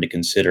we're trying to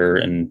consider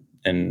and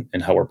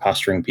how we're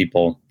pastoring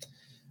people.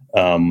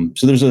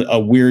 So there's a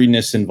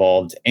weariness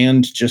involved.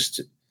 And just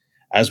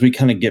as we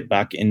kind of get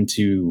back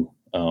into,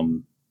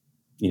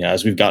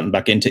 as we've gotten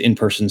back into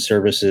in-person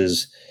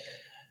services,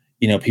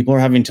 people are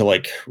having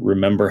to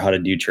remember how to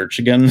do church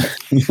again,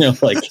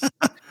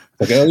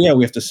 oh yeah,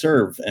 we have to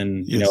serve.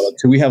 And,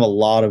 so we have a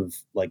lot of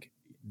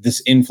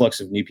this influx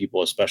of new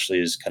people, especially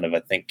is kind of, I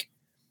think,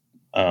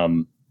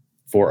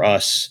 for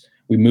us,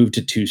 we moved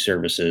to 2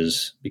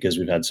 services because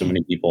we've had so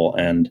many people,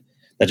 and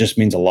that just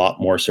means a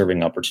lot more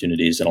serving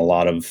opportunities and a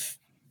lot of,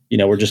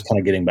 we're just kind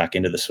of getting back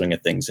into the swing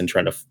of things and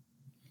trying to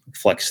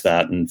flex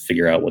that and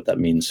figure out what that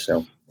means.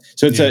 So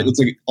it's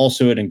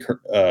also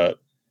a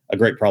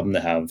great problem to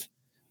have,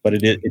 but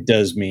it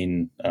does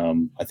mean,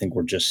 I think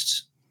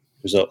there's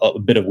a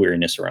bit of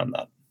weariness around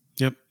that.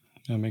 Yep.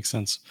 That makes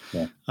sense.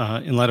 Yeah.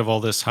 In light of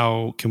all this,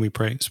 how can we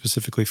pray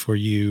specifically for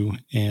you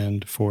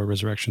and for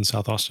Resurrection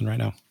South Austin right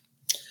now?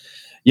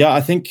 Yeah,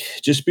 I think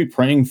just be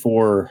praying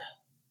for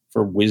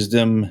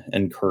wisdom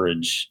and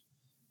courage,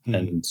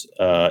 and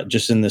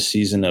just in this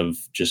season of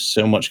just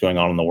so much going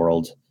on in the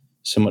world,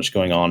 so much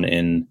going on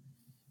in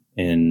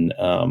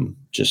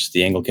just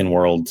the Anglican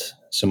world,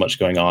 so much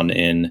going on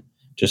in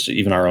just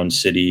even our own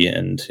city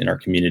and in our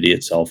community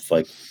itself,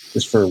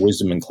 just for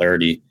wisdom and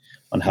clarity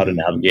on how to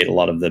navigate a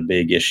lot of the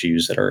big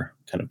issues that are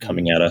kind of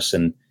coming at us,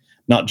 and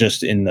not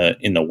just in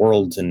the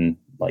world and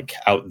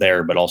out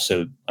there, but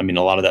also, a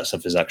lot of that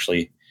stuff is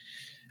actually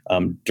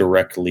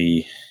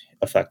directly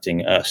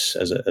affecting us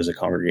as a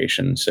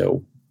congregation.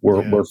 So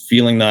we're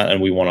feeling that,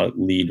 and we want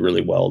to lead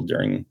really well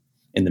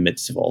in the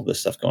midst of all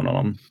this stuff going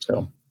on.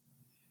 So,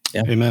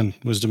 yeah. Amen.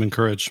 Wisdom and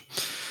courage.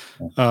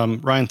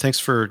 Ryan, thanks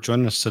for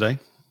joining us today.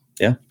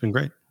 Yeah. It's been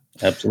great.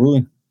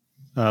 Absolutely.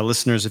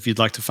 Listeners, if you'd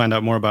like to find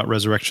out more about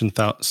Resurrection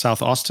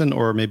South Austin,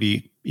 or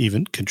maybe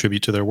even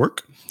contribute to their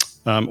work,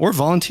 or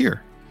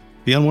volunteer,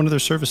 be on one of their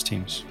service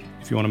teams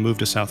if you want to move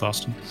to South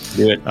Austin.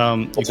 Do it.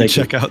 You can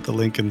check out the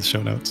link in the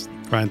show notes.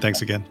 Brian,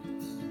 thanks again.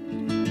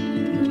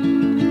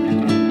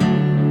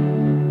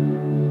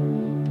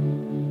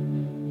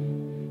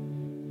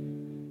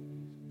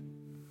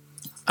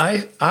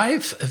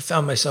 I've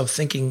found myself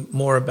thinking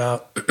more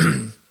about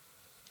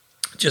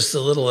just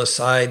the little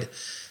aside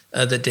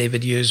that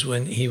David used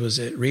when he was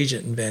at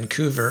Regent in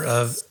Vancouver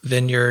of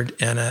Vineyard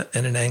and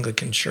an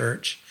Anglican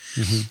church.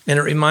 Mm-hmm. And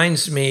it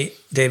reminds me,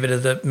 David,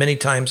 of the many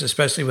times,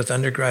 especially with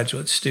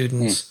undergraduate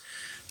students,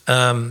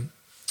 when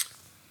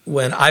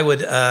I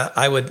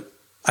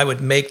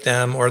would make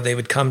them, or they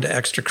would come to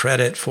extra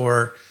credit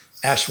for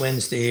Ash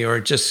Wednesday, or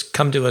just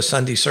come to a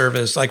Sunday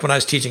service. Like when I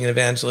was teaching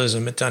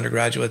evangelism to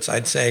undergraduates,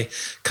 I'd say,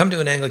 come to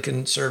an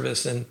Anglican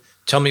service and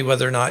tell me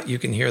whether or not you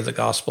can hear the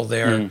gospel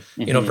there,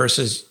 mm-hmm.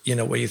 Versus,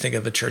 what you think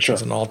of a church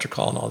with an altar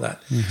call and all that.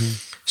 Mm-hmm.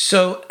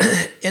 So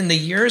in the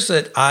years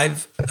that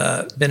I've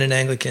been an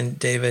Anglican,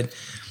 David,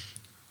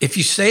 if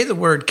you say the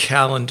word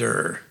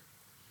calendar,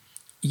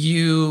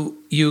 you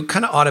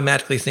kind of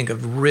automatically think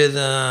of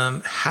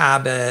rhythm,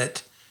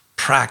 habit,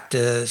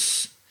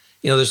 practice.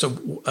 There's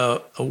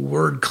a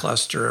word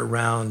cluster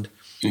around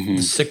mm-hmm.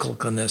 the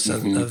cyclicalness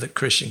mm-hmm. of the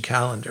Christian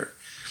calendar.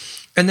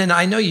 And then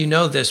I know you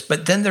know this,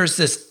 but then there's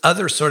this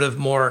other sort of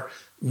more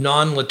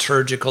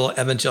non-liturgical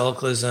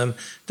evangelicalism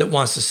that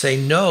wants to say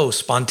no,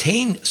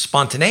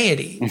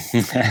 spontaneity,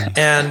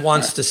 and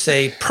wants to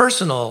say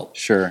personal,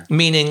 sure,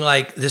 meaning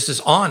like this is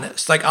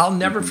honest. Like I'll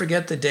never mm-hmm.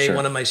 forget the day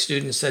one of my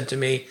students said to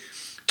me,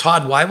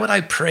 Todd, why would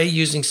I pray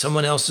using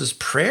someone else's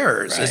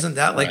prayers? Right, isn't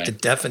that like the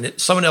definition,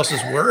 someone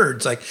else's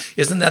words? Like,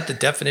 isn't that the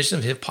definition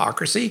of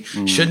hypocrisy?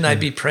 Mm-hmm. Shouldn't I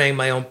be praying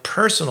my own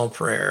personal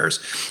prayers?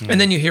 Mm-hmm.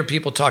 And then you hear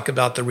people talk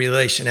about the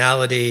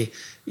relationality,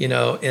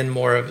 in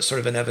more of sort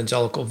of an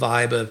evangelical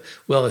vibe of,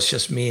 well, it's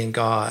just me and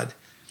God.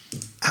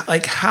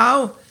 Like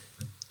how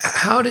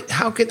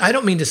could, I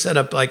don't mean to set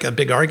up like a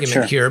big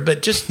argument here,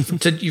 but just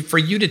for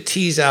you to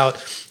tease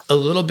out a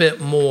little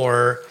bit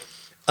more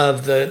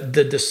of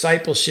the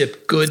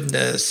discipleship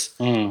goodness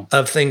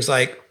of things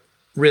like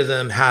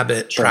rhythm,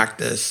 habit,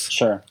 practice.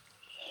 Sure.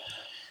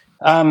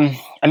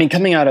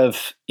 Coming out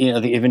of,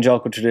 the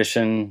evangelical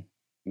tradition,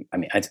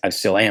 I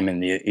still am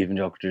in the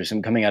evangelical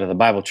tradition, coming out of the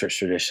Bible church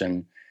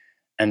tradition,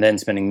 and then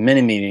spending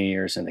many, many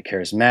years in the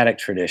charismatic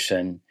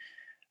tradition,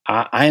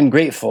 I am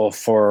grateful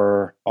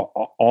for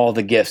all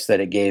the gifts that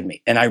it gave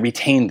me, and I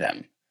retained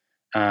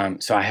them.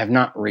 So I have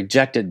not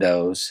rejected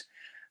those.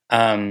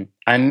 I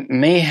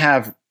may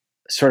have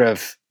sort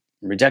of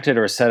rejected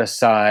or set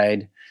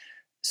aside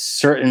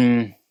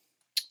certain,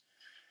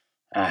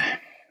 I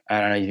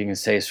don't know if you can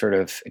say sort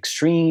of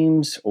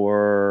extremes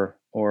or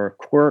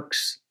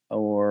quirks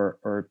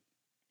or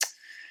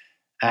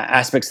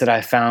aspects that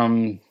I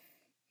found,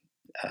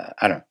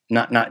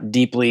 not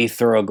deeply,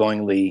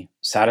 thoroughgoingly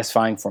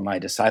satisfying for my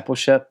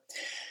discipleship.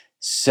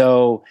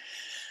 So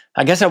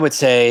I guess I would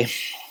say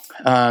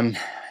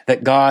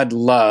that God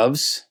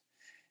loves,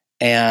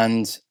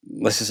 and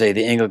let's just say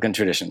the Anglican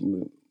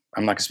tradition,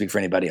 I'm not going to speak for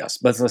anybody else,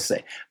 but let's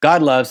say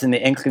God loves, and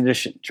the Anglican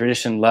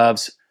tradition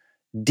loves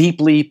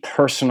deeply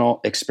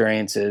personal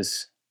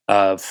experiences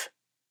of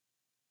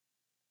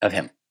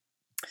Him.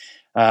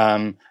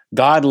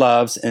 God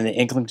loves, and the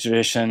Anglican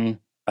tradition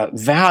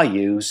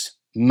values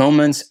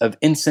moments of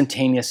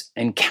instantaneous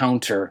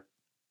encounter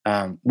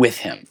with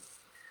Him,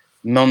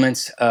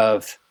 moments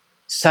of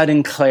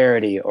sudden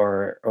clarity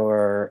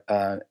or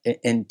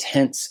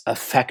intense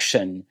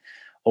affection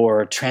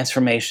or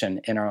transformation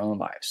in our own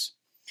lives.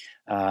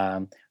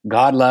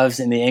 God loves,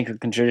 in the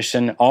Anglican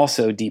tradition,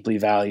 also deeply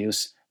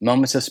values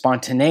moments of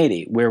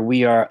spontaneity where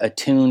we are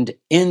attuned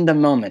in the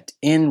moment,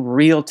 in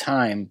real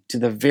time, to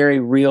the very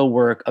real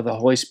work of the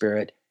Holy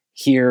Spirit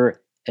here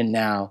and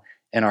now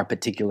in our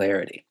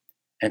particularity,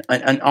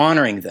 and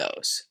honoring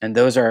those. And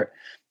those are,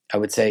 I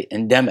would say,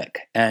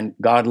 endemic. And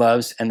God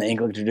loves, and the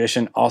Anglican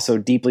tradition also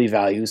deeply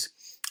values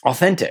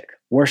authentic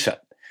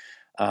worship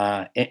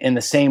in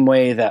the same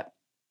way that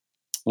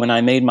when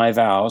I made my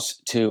vows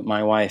to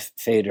my wife,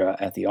 Phaedra,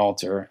 at the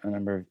altar a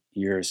number of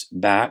years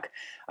back,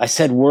 I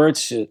said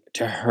words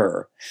to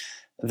her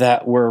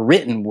that were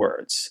written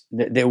words.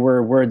 They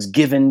were words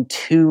given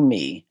to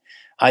me.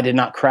 I did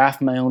not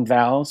craft my own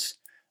vows.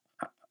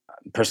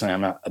 Personally,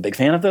 I'm not a big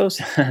fan of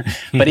those.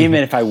 But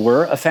even if I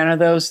were a fan of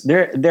those,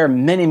 there are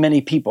many,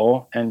 many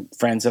people and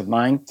friends of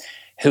mine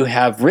who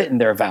have written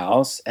their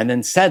vows and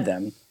then said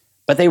them,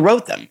 but they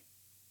wrote them,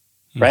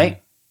 right?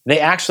 Mm-hmm. They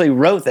actually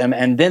wrote them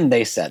and then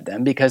they said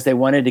them because they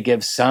wanted to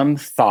give some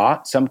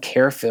thought, some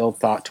care-filled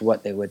thought to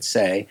what they would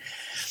say.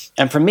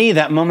 And for me,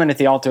 that moment at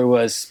the altar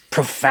was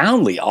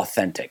profoundly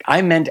authentic.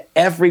 I meant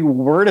every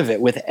word of it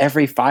with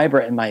every fiber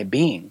in my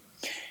being.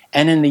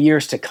 And in the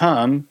years to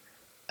come,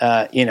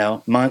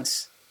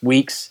 months,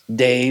 weeks,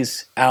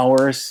 days,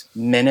 hours,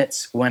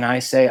 minutes, when I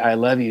say I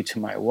love you to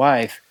my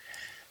wife,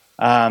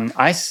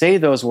 I say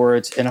those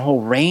words in a whole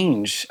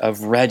range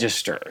of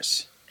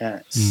registers.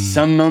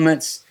 Some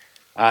moments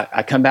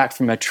I come back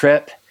from a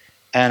trip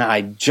and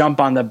I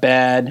jump on the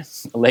bed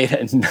late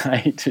at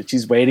night.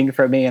 She's waiting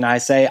for me, and I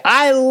say,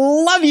 "I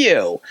love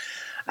you."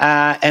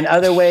 And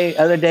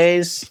other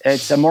days,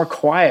 it's a more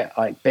quiet,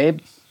 like,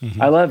 "Babe,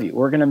 I love you.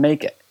 We're going to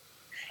make it."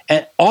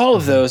 And all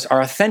of those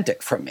are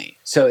authentic from me.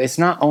 So it's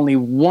not only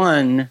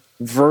one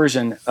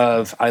version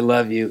of "I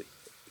love you"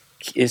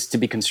 is to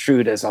be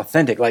construed as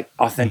authentic. Like,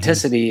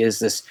 authenticity is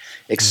this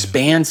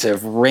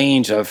expansive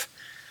range of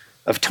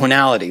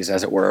tonalities,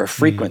 as it were, or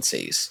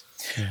frequencies.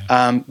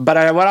 But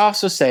I would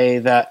also say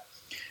that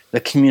the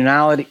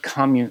communalness,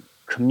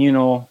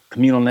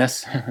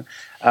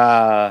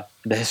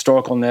 the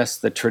historicalness,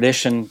 the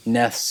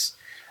traditionness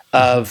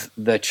of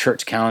the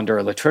church calendar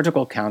or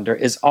liturgical calendar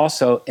is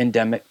also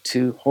endemic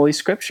to Holy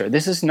Scripture.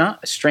 This is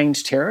not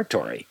strange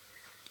territory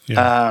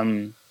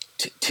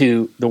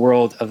to the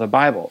world of the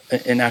Bible.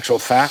 In actual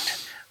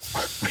fact,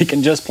 we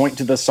can just point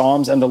to the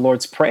Psalms and the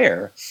Lord's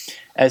Prayer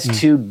as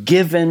two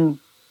given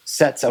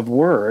sets of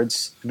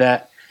words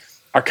that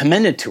are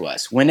commended to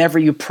us. Whenever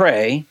you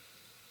pray,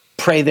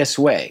 pray this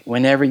way.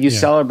 Whenever you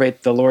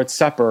celebrate the Lord's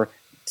Supper,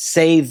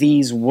 say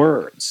these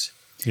words.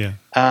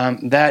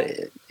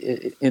 That's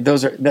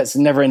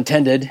never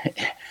intended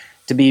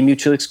to be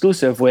mutually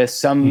exclusive with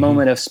some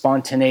moment of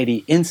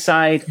spontaneity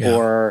insight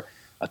or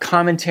a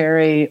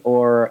commentary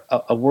or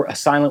a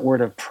silent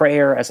word of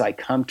prayer as I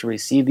come to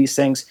receive these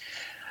things.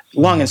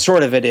 Long and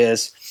short of it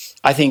is,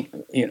 I think,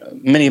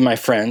 many of my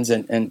friends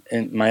and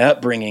my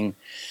upbringing,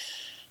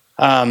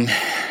 how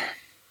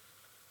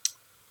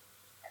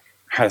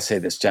to say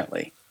this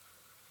gently,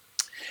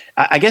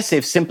 I guess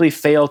they've simply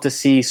failed to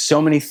see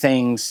so many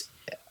things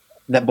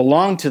that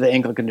belong to the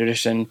Anglican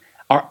tradition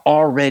are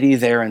already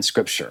there in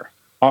Scripture,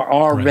 are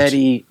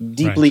already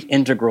deeply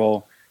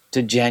integral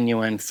to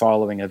genuine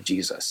following of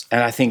Jesus.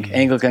 And I think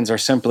Anglicans are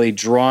simply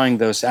drawing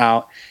those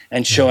out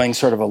and showing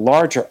sort of a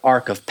larger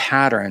arc of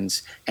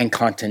patterns and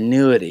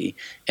continuity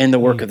in the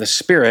work of the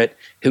Spirit,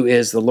 who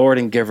is the Lord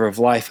and giver of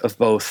life, of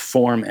both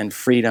form and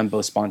freedom,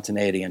 both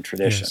spontaneity and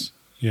tradition. Yes.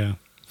 Yeah.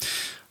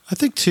 I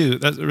think, too,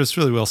 that's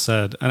really well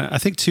said. And I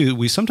think, too,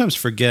 we sometimes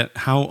forget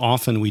how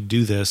often we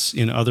do this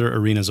in other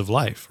arenas of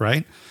life,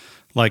 right?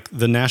 Like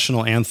the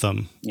national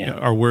anthem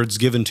are words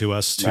given to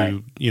us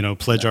to,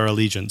 pledge our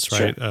allegiance,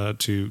 right,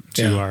 to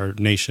our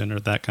nation or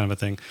that kind of a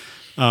thing.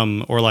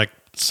 Or like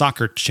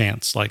soccer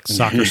chants, like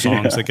soccer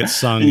songs that get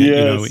sung,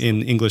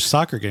 in English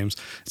soccer games.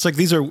 It's like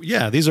these are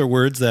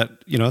words that,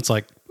 it's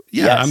like,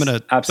 I'm going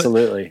to...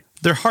 Absolutely.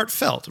 They're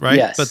heartfelt, right?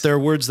 Yes. But they're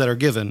words that are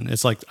given.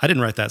 It's like, I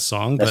didn't write that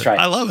song, but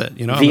I love it.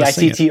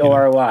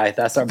 VITTORY.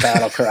 That's our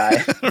battle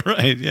cry.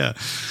 Right, yeah.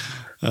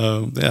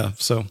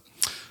 So,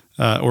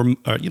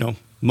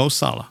 Mo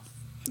Salah,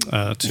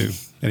 too.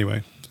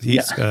 Anyway,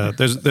 he's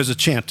there's a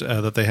chant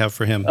that they have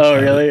for him. Oh,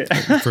 really?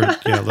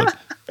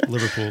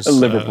 Liverpool's.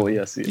 Liverpool,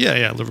 yes.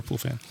 Yeah, Liverpool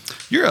fan.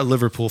 You're a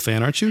Liverpool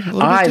fan, aren't you?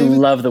 I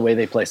love the way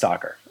they play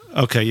soccer.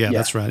 Okay,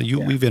 that's right.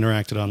 We've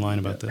interacted online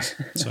about this.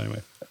 So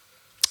anyway.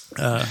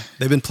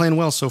 They've been playing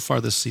well so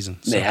far this season.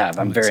 So they have.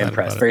 I'm very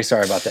impressed. Very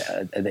sorry about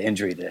the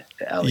injury to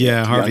Elliott.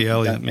 Yeah, Harvey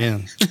Elliott,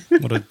 man.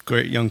 What a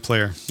great young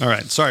player. All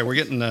right. Sorry, we're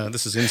getting,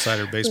 this is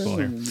insider baseball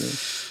here.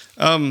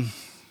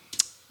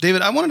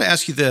 David, I wanted to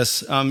ask you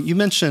this. You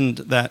mentioned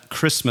that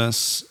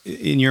Christmas,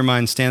 in your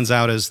mind, stands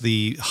out as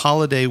the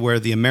holiday where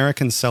the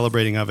American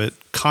celebrating of it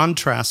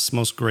contrasts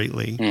most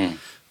greatly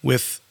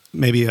with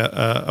maybe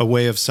a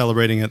way of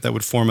celebrating it that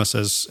would form us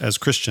as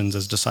Christians,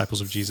 as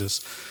disciples of Jesus.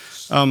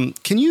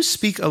 Can you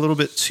speak a little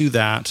bit to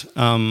that?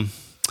 What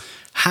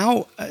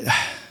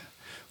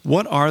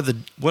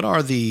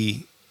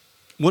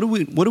do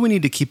we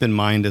need to keep in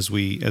mind as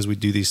we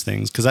do these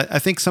things? Because I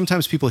think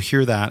sometimes people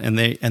hear that and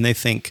they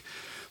think,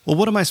 well,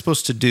 what am I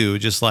supposed to do?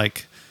 Just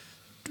like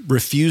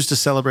refuse to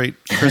celebrate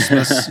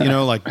Christmas,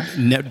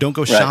 don't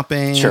go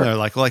shopping, or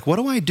like what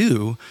do I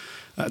do?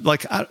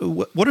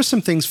 What are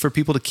some things for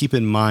people to keep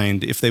in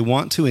mind if they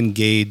want to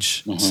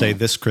engage, say,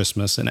 this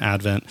Christmas and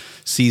Advent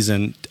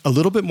season a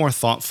little bit more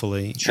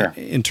thoughtfully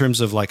in terms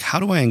of like, how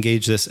do I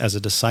engage this as a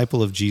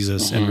disciple of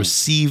Jesus and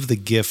receive the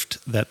gift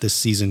that this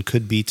season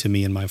could be to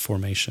me in my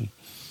formation?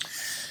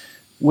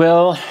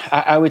 Well,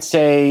 I would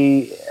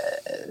say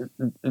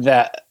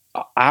that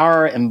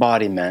our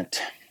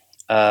embodiment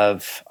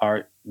of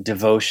our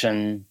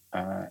devotion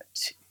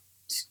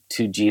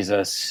to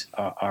Jesus,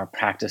 our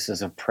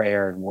practices of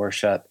prayer and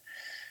worship,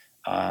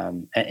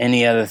 and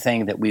any other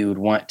thing that we would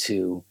want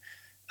to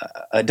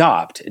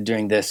adopt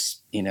during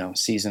this,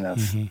 season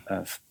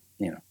of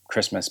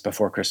Christmas,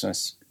 before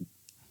Christmas,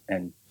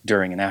 and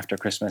during and after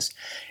Christmas,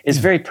 is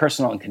very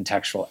personal and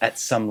contextual at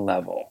some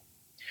level.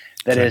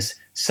 That is,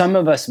 some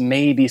of us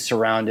may be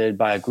surrounded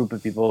by a group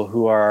of people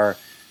who are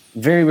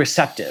very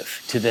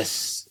receptive to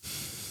this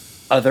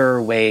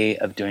other way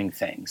of doing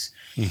things.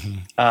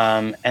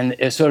 And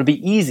so it'd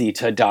be easy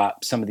to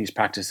adopt some of these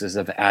practices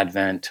of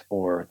Advent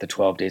or the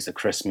 12 days of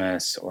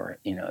Christmas or,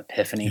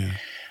 Epiphany.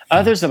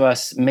 Others of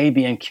us may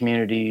be in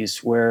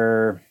communities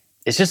where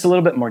it's just a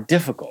little bit more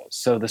difficult.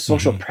 So the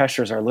social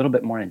pressures are a little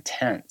bit more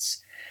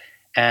intense.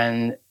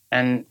 And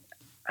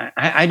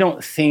I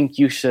don't think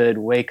you should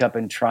wake up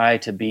and try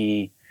to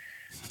be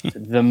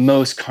the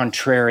most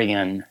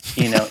contrarian,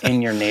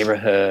 in your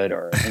neighborhood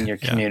or in your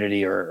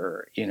community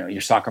or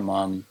your soccer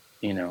mom,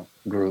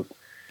 group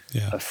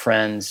of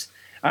friends.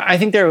 I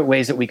think there are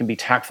ways that we can be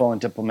tactful and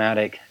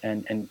diplomatic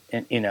and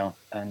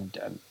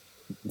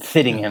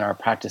fitting in our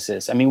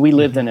practices. I mean, we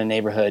lived in a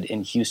neighborhood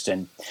in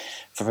Houston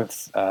for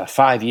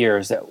 5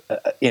 years that,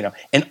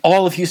 in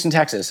all of Houston,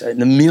 Texas,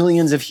 the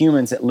millions of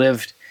humans that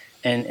lived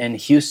in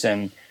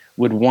Houston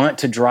would want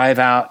to drive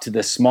out to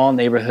the small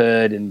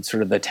neighborhood in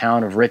sort of the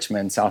town of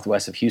Richmond,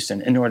 southwest of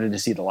Houston, in order to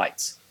see the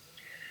lights.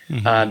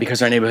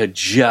 Because our neighborhood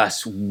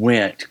just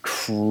went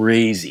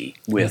crazy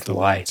with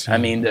lights. I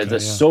mean, the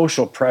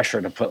social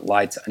pressure to put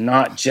lights,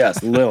 not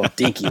just little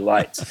dinky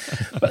lights,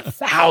 but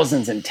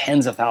thousands and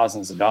tens of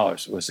thousands of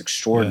dollars was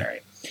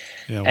extraordinary.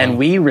 And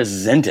we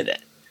resented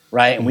it,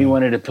 right? And we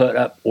wanted to put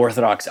up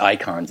Orthodox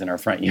icons in our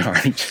front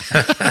yard.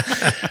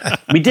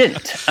 We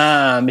didn't,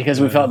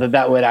 because we felt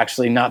that would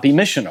actually not be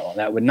missional.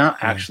 That would not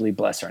actually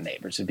bless our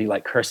neighbors. It'd be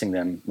like cursing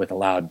them with a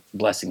loud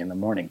blessing in the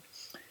morning.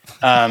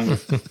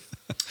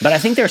 But I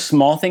think there are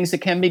small things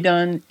that can be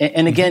done.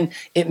 And again,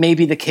 it may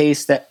be the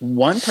case that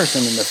one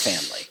person in the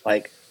family,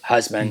 like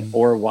husband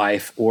or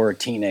wife or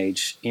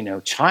teenage,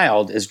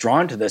 child, is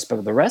drawn to this,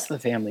 but the rest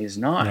of the family is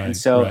not. And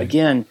so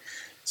again,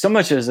 so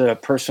much is a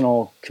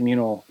personal,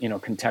 communal,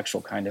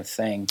 contextual kind of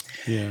thing.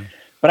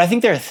 But I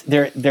think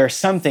there are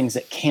some things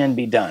that can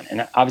be done.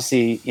 And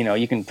obviously,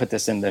 you can put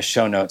this in the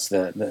show notes,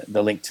 the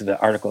link to the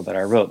article that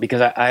I wrote, because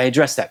I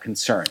address that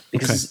concern.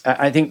 Because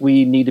I think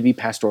we need to be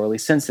pastorally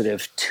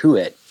sensitive to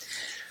it.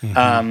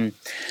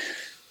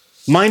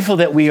 Mindful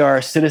that we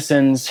are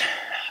citizens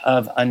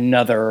of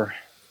another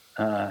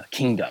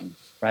kingdom,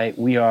 right?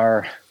 We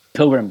are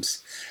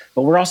pilgrims,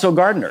 but we're also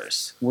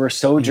gardeners. We're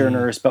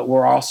sojourners, but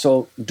we're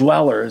also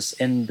dwellers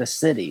in the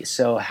city.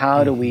 So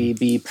how do we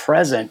be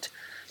present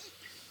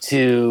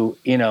to,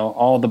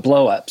 all the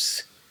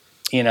blow-ups,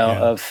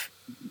 of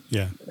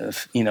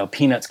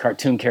Peanuts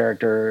cartoon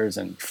characters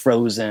and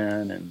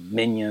Frozen and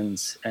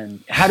Minions?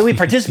 And how do we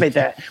participate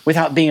that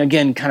without being,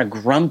 again, kind of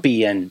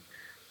grumpy and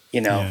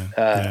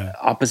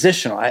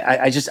oppositional?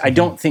 I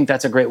don't think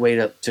that's a great way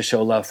to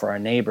show love for our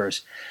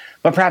neighbors.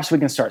 But perhaps we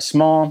can start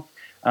small.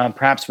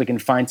 Perhaps we can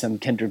find some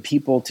kindred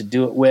people to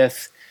do it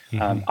with.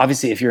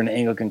 Obviously, if you're in an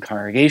Anglican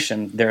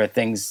congregation, there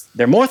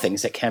are more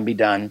things that can be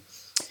done.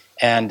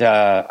 And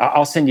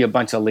I'll send you a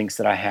bunch of links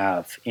that I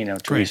have,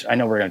 to I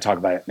know we're going to talk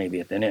about it maybe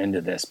at the end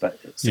of this, but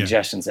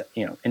suggestions that,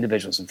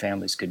 individuals and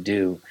families could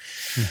do.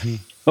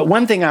 But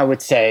one thing I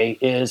would say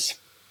is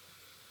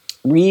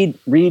read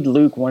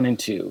Luke 1 and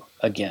 2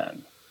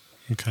 again.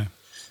 Okay.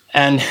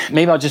 And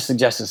maybe I'll just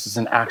suggest this as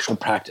an actual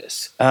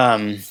practice.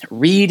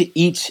 Read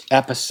each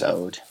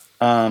episode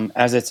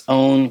as its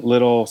own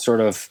little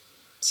sort of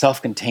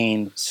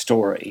self-contained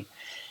story,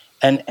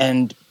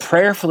 and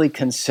prayerfully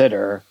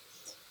consider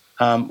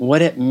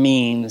what it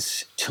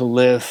means to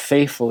live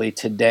faithfully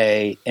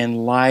today in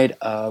light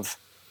of,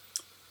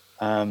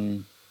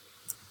 the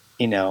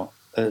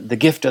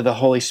gift of the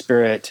Holy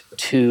Spirit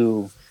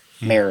to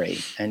Mary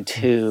and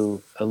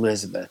to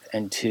Elizabeth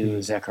and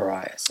to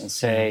Zacharias, and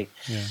say,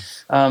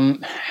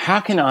 how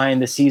can I, in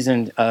the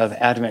season of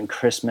Advent and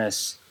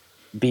Christmas,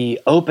 be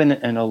open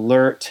and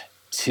alert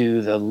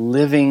to the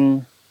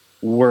living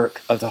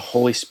work of the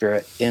Holy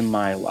Spirit in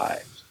my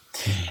life?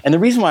 And the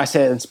reason why I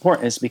say it's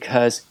important is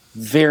because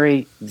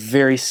very,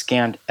 very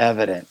scant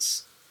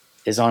evidence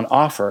is on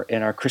offer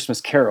in our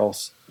Christmas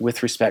carols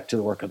with respect to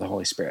the work of the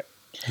Holy Spirit.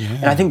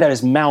 And I think that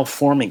is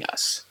malforming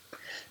us,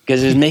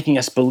 because it is making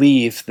us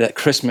believe that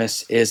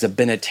Christmas is a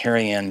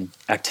Benedictine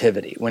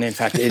activity, when in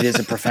fact it is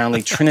a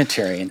profoundly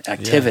Trinitarian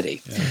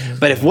activity.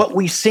 But if what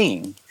we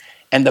sing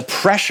and the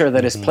pressure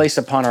that is placed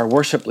upon our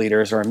worship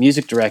leaders or our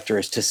music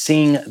directors to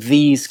sing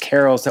these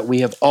carols that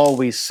we have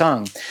always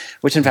sung,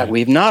 which in fact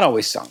we've not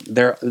always sung.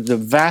 The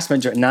vast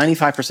majority,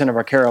 95% of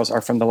our carols are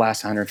from the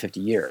last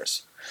 150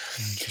 years.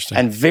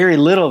 And very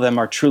little of them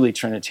are truly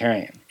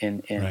Trinitarian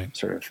in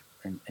sort of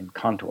in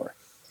contour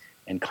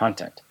and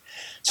content.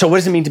 So what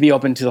does it mean to be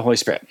open to the Holy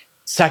Spirit?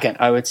 Second,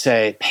 I would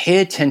say pay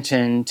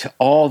attention to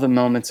all the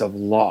moments of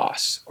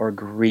loss or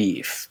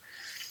grief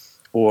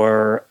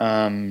or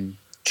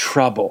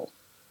trouble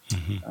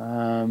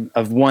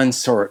of one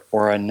sort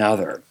or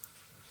another.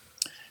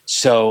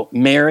 So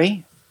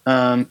Mary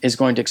is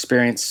going to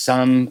experience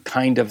some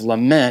kind of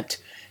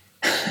lament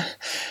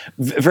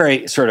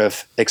very sort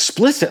of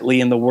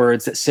explicitly in the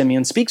words that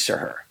Simeon speaks to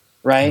her,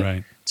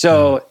 right?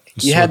 So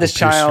you had this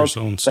child,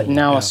 but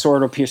now a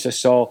sword will pierce her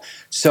soul.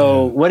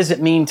 So what does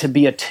it mean to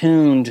be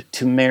attuned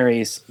to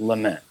Mary's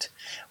lament?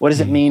 What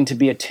does it mean to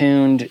be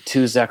attuned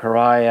to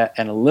Zechariah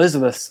and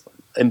Elizabeth's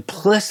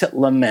implicit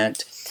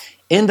lament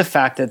in the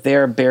fact that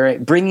they're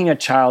bringing a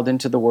child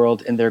into the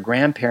world in their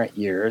grandparent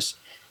years,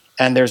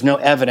 and there's no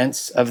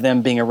evidence of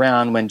them being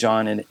around when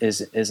John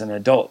is an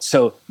adult?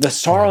 So the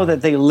sorrow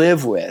that they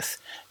live with,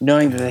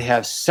 knowing that they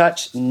have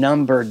such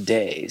numbered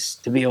days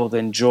to be able to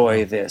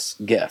enjoy this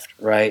gift,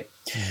 right?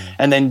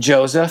 And then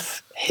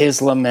Joseph,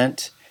 his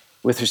lament,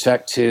 with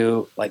respect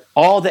to like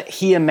all that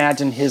he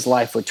imagined his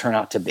life would turn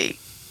out to be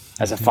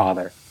as a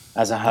father,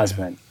 as a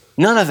husband.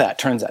 None of that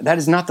turns out. That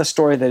is not the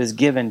story that is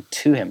given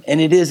to him.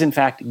 And it is, in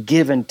fact,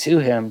 given to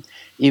him,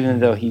 even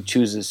though he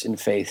chooses in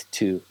faith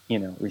to,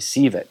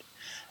 receive it.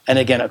 And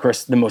again, of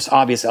course, the most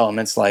obvious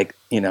elements like,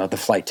 the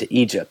flight to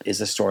Egypt is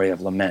a story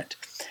of lament.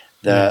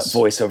 The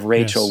voice of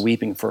Rachel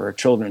weeping for her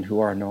children who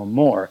are no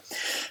more.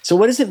 So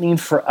what does it mean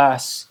for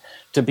us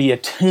to be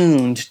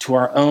attuned to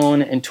our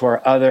own and to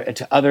and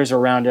to others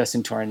around us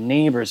and to our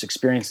neighbors'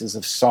 experiences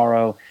of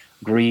sorrow,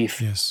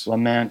 grief,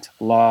 lament,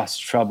 loss,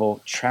 trouble,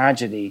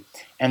 tragedy,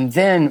 and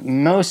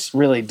then most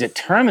really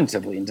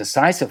determinatively and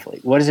decisively,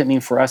 what does it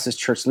mean for us as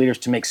church leaders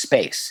to make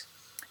space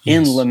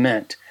in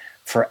lament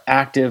for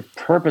active,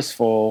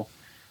 purposeful,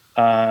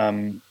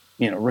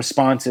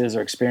 responses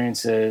or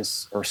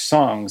experiences or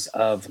songs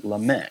of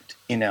lament?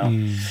 Now,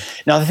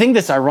 the thing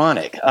that's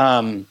ironic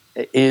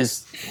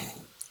is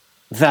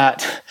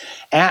that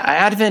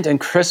Advent and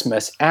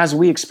Christmas, as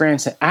we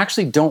experience it,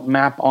 actually don't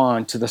map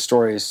on to the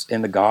stories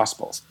in the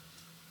Gospels.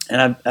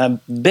 And I've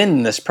been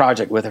in this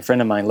project with a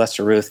friend of mine,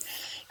 Lester Ruth,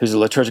 who's a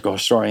liturgical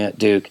historian at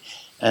Duke,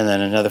 and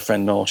then another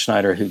friend, Noel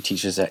Schneider, who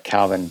teaches at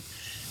Calvin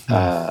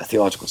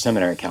Theological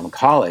Seminary, Calvin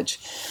College,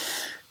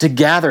 to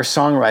gather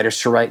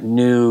songwriters to write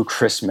new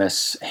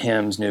Christmas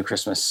hymns, new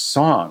Christmas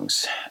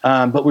songs.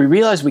 But we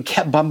realized we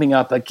kept bumping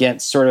up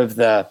against sort of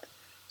the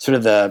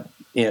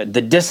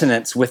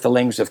dissonance with the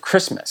language of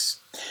Christmas.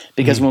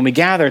 Because when we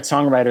gathered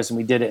songwriters, and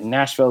we did it in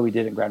Nashville, we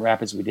did it in Grand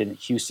Rapids, we did it in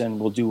Houston,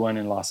 we'll do one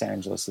in Los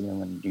Angeles and then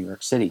one in New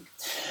York City,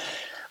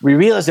 we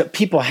realized that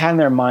people had in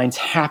their minds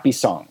happy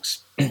songs.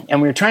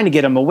 And we were trying to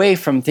get them away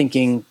from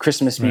thinking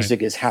Christmas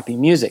music is happy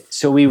music.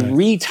 So we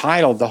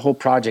retitled the whole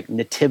project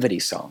Nativity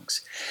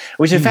Songs,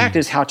 which in fact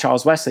is how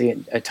Charles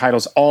Wesley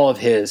titles all of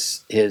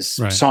his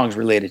songs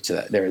related to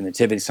that. They're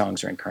nativity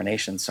songs or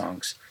incarnation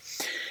songs.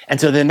 And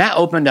so then that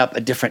opened up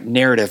a different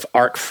narrative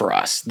arc for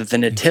us, that the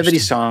nativity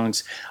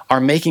songs are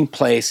making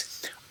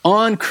place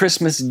on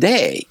Christmas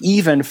Day,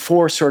 even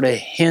for sort of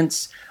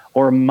hints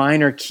or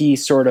minor key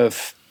sort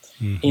of,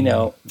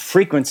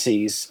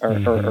 frequencies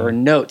or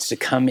notes to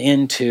come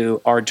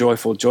into our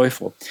joyful,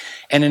 joyful.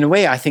 And in a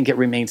way, I think it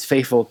remains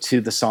faithful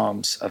to the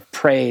Psalms of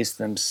praise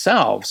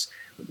themselves,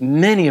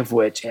 many of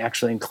which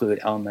actually include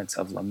elements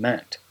of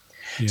lament.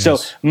 So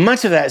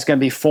much of that is going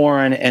to be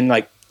foreign and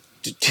like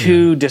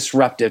too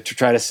disruptive to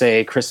try to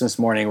say Christmas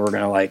morning we're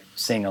going to like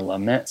sing a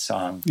lament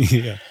song.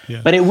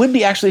 But it would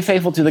be actually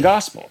faithful to the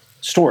gospel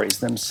stories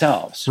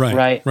themselves,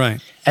 right?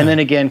 And then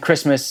again,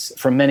 Christmas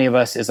for many of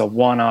us is a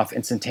one-off,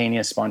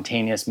 instantaneous,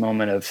 spontaneous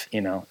moment of,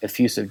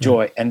 effusive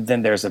joy, and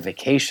then there's a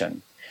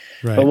vacation.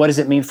 But what does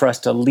it mean for us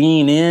to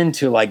lean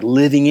into like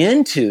living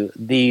into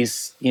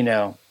these,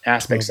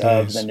 aspects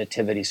of the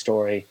nativity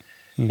story?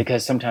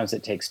 Because sometimes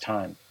it takes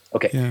time.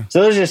 Okay,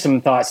 so those are just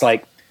some thoughts.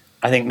 Like,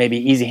 I think maybe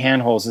easy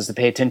handholds is to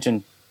pay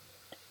attention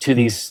to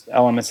these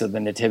elements of the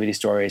nativity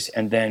stories,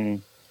 and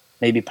then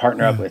maybe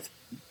partner up with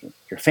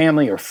your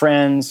family or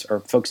friends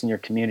or folks in your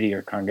community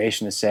or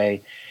congregation to say,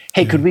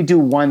 hey, could we do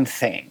one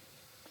thing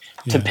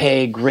to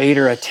pay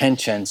greater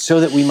attention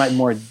so that we might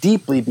more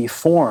deeply be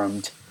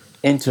formed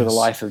into the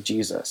life of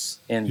Jesus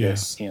in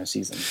this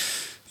season?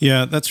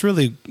 Yeah, that's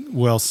really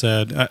well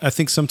said. I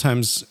think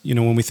sometimes,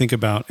 when we think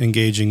about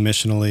engaging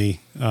missionally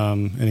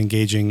and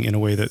engaging in a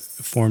way that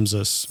forms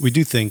us, we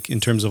do think in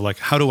terms of like,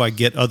 how do I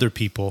get other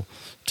people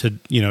to,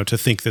 to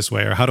think this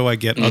way, or how do I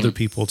get other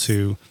people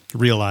to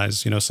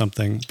realize,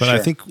 something? But I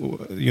think,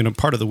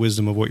 part of the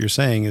wisdom of what you're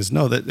saying is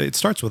that it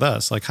starts with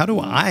us. Like, how do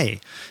I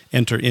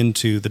enter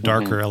into the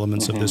darker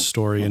elements of this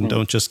story and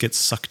don't just get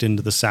sucked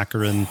into the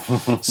saccharine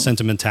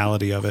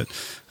sentimentality of it?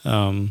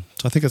 So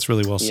I think that's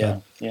really well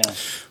said.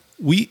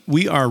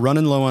 We are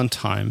running low on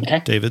time,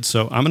 David,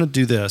 so I'm going to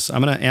do this.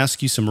 I'm going to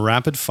ask you some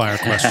rapid fire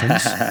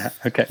questions.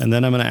 And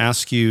then I'm going to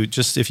ask you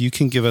just if you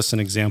can give us an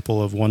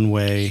example of one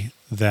way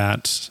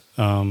that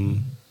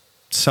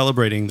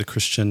celebrating the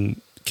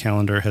Christian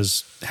calendar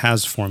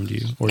has formed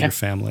you or your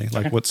family.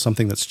 Like what's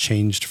something that's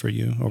changed for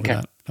you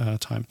over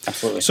that time.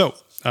 Absolutely. So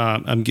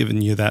I'm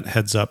giving you that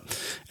heads up.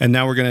 And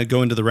now we're going to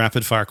go into the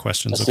rapid fire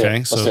questions,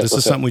 okay? So this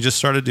is something we just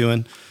started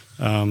doing.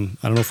 I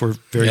don't know if we're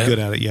very good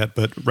at it yet,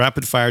 but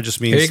rapid fire just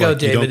means here you go,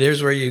 David.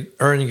 Here's where you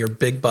earn your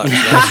big bucks.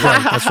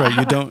 That's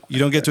right. You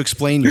don't get to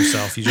explain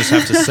yourself. You just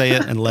have to say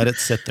it and let it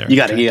sit there. You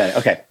got it.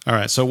 Okay. All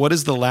right. So what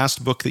is the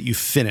last book that you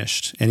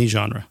finished? Any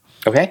genre?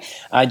 Okay.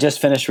 I just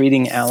finished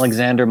reading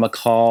Alexander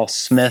McCall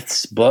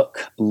Smith's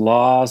book,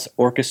 Law's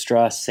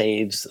Orchestra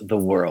Saves the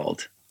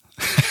World.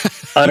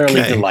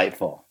 Utterly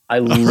delightful. I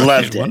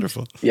loved it.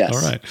 Wonderful. Yes.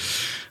 All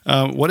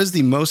right. What is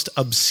the most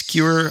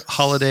obscure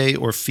holiday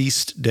or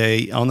feast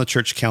day on the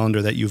church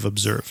calendar that you've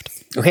observed?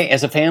 Okay,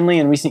 as a family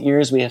in recent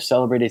years, we have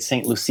celebrated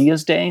St.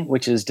 Lucia's Day,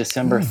 which is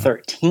December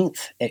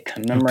 13th. It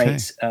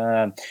commemorates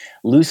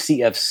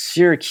Lucy of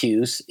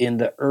Syracuse. In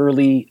the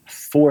early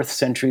 4th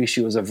century,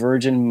 she was a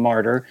virgin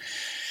martyr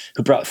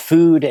who brought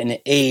food and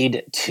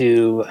aid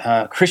to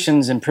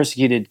Christians in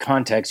persecuted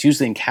contexts,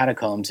 usually in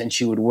catacombs, and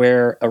she would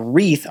wear a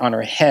wreath on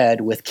her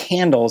head with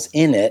candles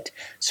in it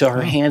so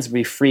her hands would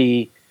be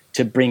free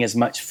to bring as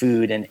much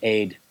food and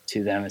aid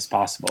to them as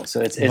possible.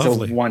 So it's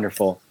a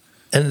wonderful.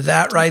 And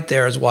that right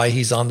there is why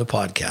he's on the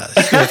podcast.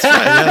 That's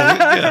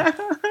right.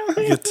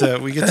 Yeah.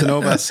 We get to know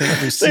about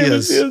St.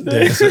 Lucia's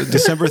Day. So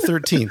December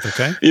 13th,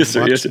 okay? Yes,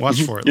 sir.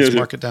 Watch for it. Let's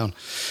mark it down.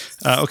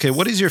 Okay,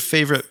 what is your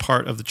favorite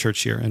part of the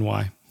church year and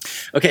why?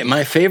 Okay,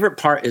 my favorite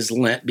part is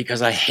Lent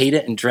because I hate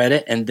it and dread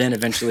it, and then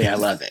eventually I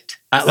love it.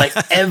 Like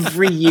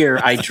every year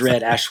I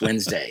dread Ash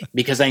Wednesday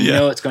because I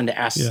know it's going to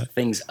ask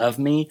things of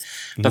me.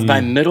 But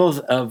by middle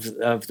of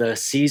the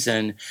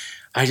season,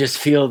 I just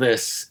feel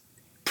this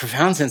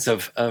profound sense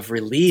of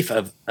relief,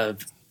 of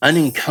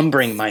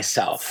unencumbering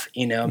myself,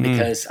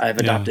 because I've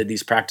adopted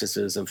these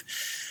practices of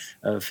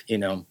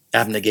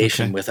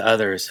abnegation with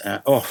others.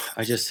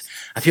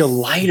 I feel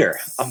lighter.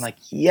 I'm like,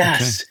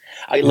 yes.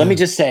 Okay. Let me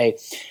just say,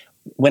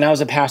 when I was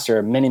a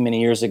pastor many,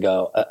 many years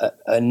ago,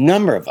 a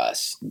number of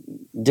us,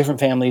 different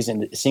families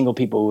and single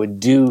people, would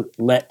do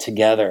Lent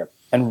together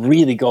and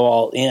really go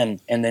all in.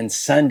 And then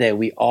Sunday,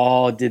 we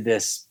all did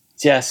this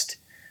just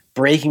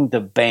breaking the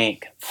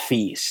bank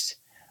feast.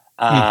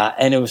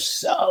 And it was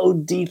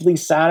so deeply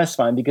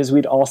satisfying because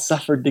we'd all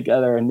suffered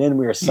together and then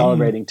we were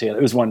celebrating together.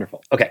 It was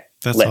wonderful. Okay.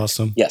 That's Lent.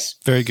 awesome. Yes.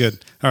 Very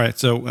good. All right.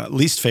 So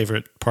least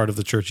favorite part of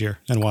the church year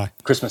and why?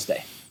 Christmas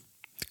Day.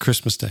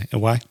 Christmas Day.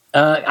 And why?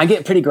 I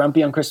get pretty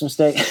grumpy on Christmas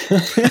Day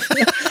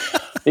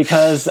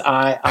because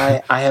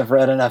I have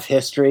read enough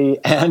history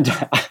and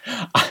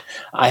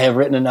I have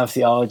written enough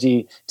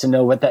theology to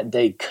know what that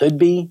day could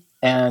be.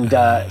 And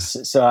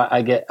so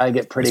I get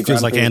pretty grumpy. It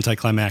feels like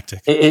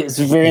anticlimactic. It's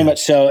very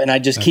much so. And I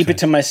just keep it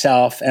to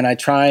myself. And I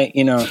try,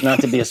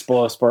 not to be a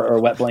spoil sport or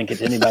a wet blanket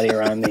to anybody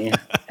around me.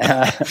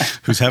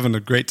 Who's having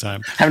a great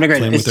time.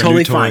 It's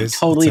totally fine.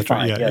 Totally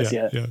fine.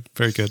 Yeah.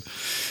 Very good.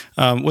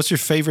 What's your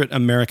favorite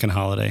American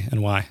holiday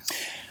and why?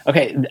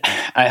 Okay,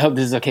 I hope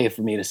this is okay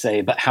for me to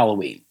say, but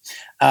Halloween.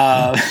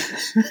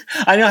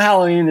 I know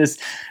Halloween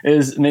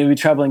is maybe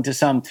troubling to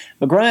some,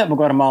 but growing up in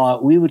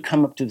Guatemala, we would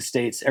come up to the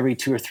States every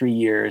 2 or 3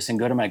 years and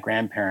go to my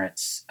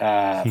grandparents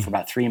for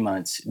about 3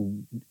 months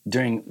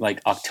during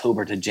like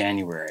October to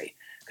January,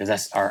 because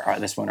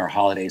that's when our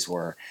holidays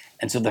were.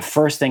 And so the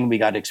first thing we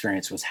got to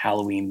experience was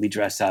Halloween. We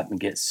dress up and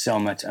get so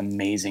much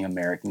amazing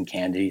American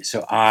candy.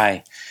 So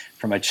I,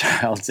 from a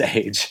child's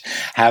age,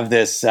 have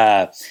this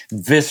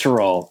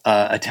visceral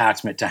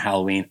attachment to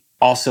Halloween.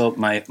 Also,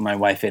 my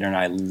wife Ada and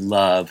I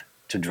love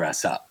to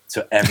dress up.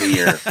 So every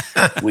year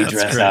we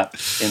dress up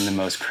in the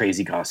most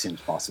crazy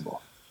costumes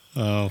possible.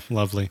 Oh,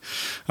 lovely.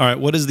 All right.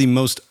 What is the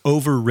most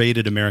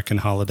overrated American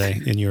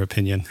holiday in your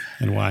opinion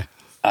and why?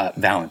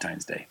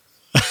 Valentine's Day.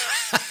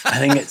 I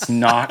think it's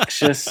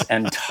noxious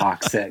and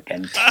toxic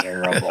and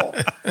terrible.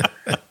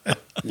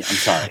 I'm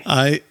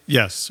sorry.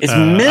 Yes. It's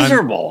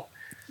miserable.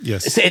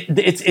 Yes.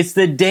 It's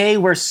the day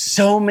where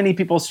so many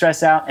people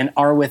stress out and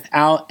are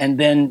without and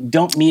then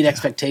don't meet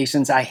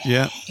expectations. I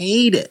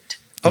hate it.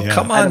 Oh,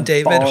 come on,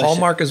 David.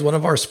 Hallmark is one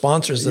of our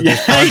sponsors of this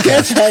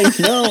podcast.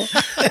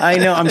 I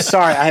know. I'm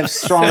sorry. I have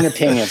strong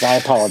opinions. I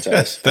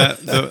apologize.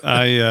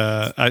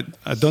 I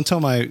don't tell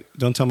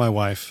my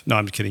wife. No,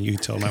 I'm kidding. You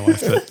tell my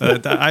wife.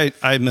 But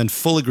I'm in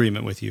full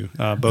agreement with you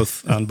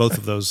both on both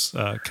of those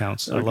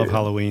counts. I love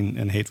Halloween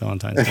and hate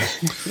Valentine's Day.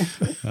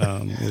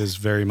 It is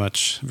very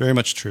much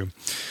true.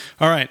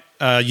 All right.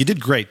 You did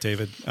great,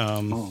 David.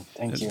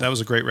 Thank you. That was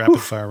a great rapid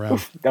fire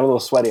round. Got a little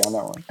sweaty on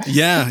that one.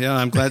 Yeah.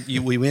 I'm glad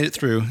we made it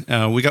through.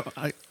 We got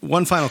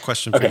one final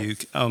question for you.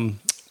 And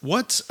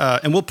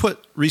we'll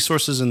put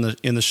resources in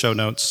the show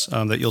notes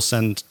that you'll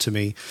send to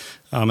me.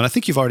 And I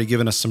think you've already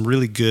given us some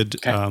really good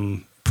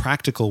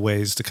practical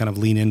ways to kind of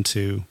lean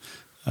into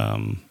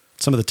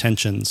some of the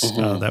tensions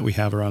that we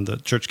have around the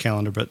church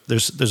calendar. But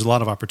there's a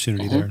lot of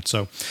opportunity there.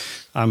 So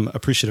I'm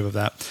appreciative of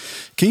that.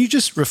 Can you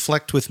just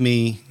reflect with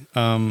me,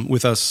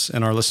 with us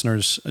and our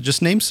listeners,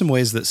 just name some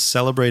ways that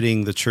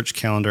celebrating the church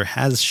calendar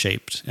has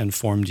shaped and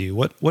formed you?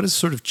 What has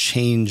sort of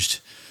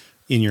changed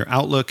in your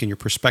outlook, in your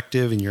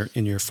perspective, in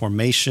your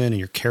formation, in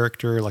your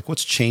character? Like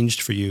what's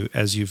changed for you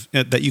as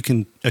that you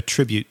can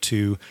attribute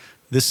to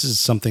this is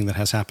something that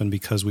has happened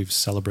because we've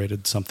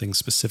celebrated something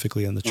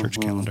specifically on the church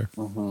calendar?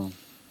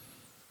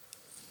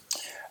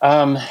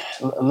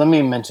 Let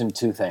me mention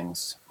 2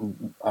 things.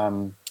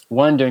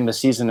 One, during the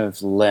season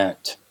of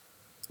Lent,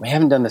 we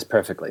haven't done this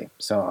perfectly,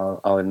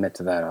 so I'll admit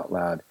to that out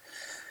loud.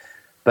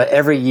 But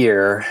every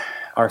year,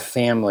 our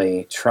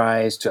family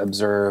tries to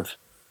observe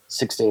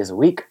 6 days a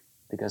week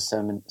because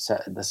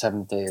the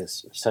seventh day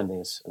is Sunday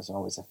is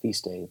always a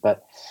feast day.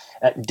 But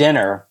at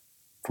dinner,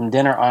 from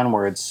dinner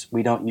onwards,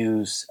 we don't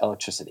use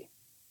electricity.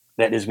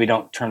 That is, we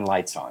don't turn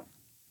lights on.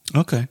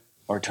 Okay.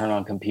 Or turn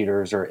on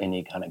computers or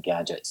any kind of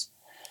gadgets.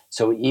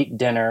 So we eat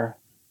dinner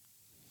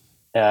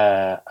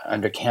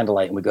under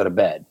candlelight and we go to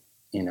bed.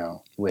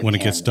 When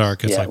it gets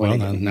dark, it's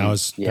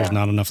there's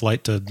not enough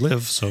light to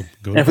live, so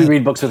go. And if we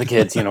read books with the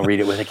kids, read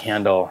it with a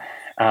candle.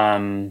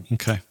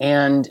 Okay.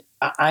 And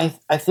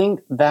I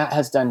think that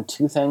has done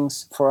two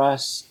things for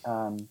us.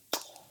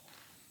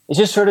 It's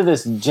just sort of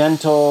this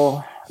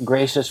gentle,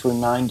 gracious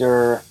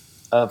reminder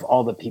of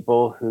all the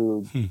people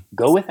who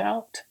go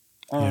without,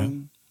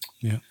 around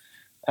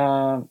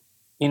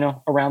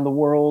the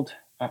world.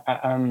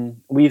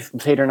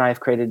 Phaedra and I have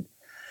created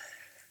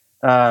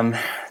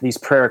these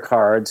prayer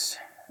cards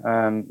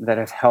that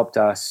have helped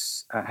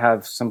us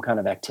have some kind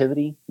of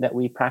activity that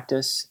we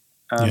practice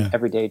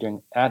every day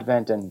during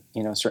Advent and,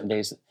 certain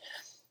days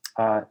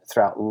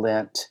throughout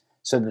Lent,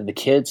 so that the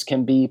kids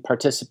can be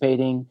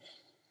participating.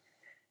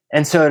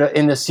 And so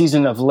in the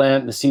season of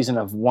Lent, the season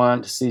of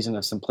want, the season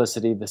of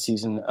simplicity, the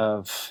season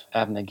of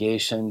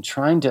abnegation,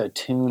 trying to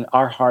attune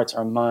our hearts,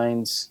 our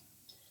minds,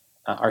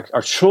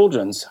 our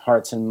children's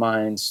hearts and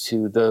minds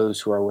to those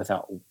who are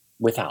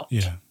without.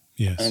 Yeah.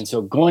 Yes. And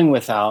so going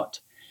without,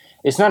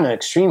 it's not an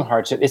extreme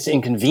hardship. It's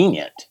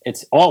inconvenient.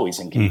 It's always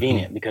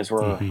inconvenient because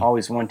we're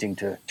always wanting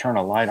to turn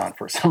a light on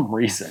for some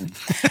reason.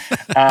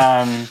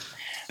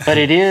 But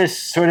it is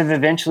sort of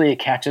eventually it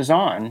catches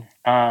on,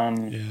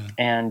 and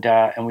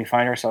we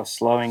find ourselves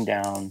slowing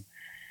down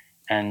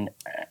and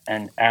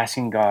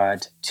asking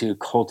God to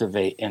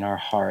cultivate in our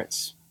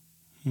hearts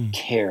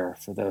care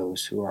for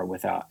those who are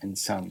without in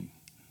some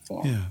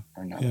form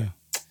or another. Yeah.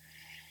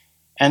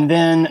 And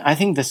then I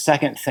think the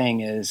second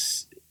thing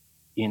is,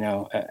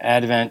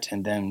 Advent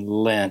and then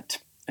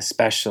Lent,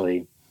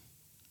 especially,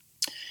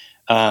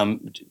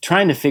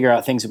 trying to figure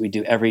out things that we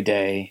do every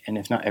day, and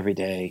if not every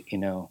day,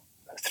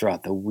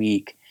 throughout the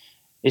week.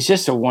 It's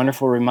just a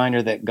wonderful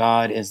reminder that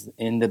God is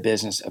in the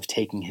business of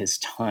taking his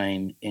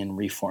time in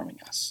reforming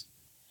us.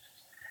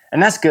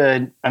 And that's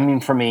good. I mean,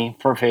 for me,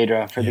 for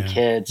Phaedra, for the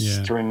kids,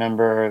 to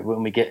remember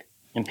when we get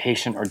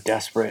impatient or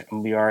desperate,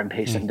 and we are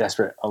impatient and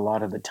desperate a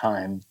lot of the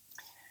time,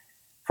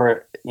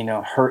 for,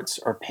 hurts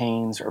or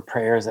pains or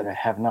prayers that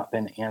have not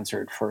been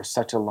answered for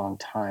such a long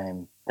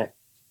time, that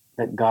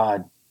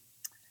God,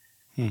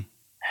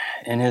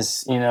 in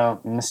his,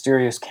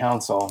 mysterious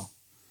counsel,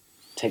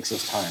 takes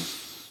his time.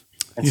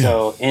 And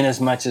so in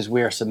as much as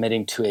we are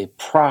submitting to a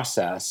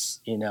process,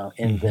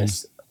 in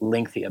this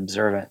lengthy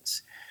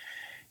observance,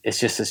 it's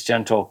just this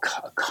gentle,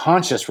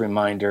 conscious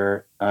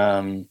reminder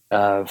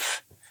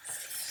of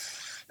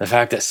the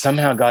fact that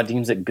somehow God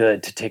deems it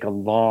good to take a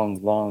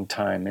long, long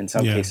time, in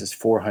some cases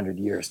 400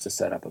 years, to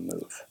set up a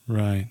move.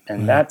 Right.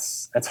 And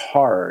that's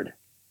hard,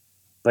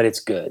 but it's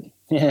good.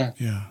 Yeah.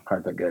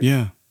 Hard but good.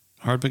 Yeah.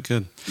 Hard but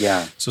good.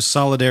 Yeah. So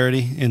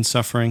solidarity in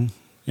suffering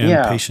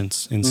and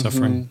patience in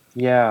suffering.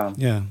 Yeah.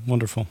 Yeah.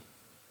 Wonderful.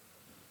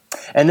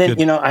 And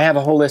then, I have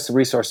a whole list of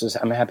resources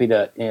I'm happy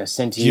to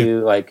send to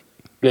you, like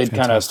good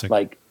Fantastic.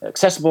 kind of like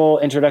accessible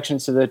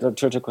introductions to the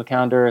liturgical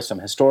calendar, some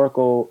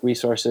historical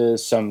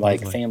resources, some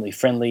like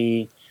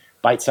family-friendly,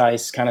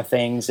 bite-sized kind of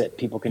things that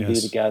people can do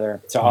together.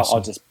 So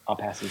awesome. I'll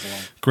pass these along.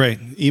 Great.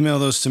 Email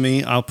those to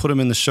me. I'll put them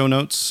in the show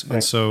notes. Great.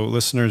 And so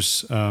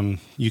listeners,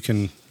 you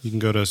can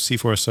go to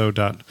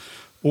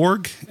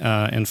c4so.org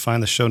and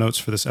find the show notes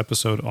for this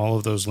episode. All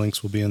of those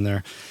links will be in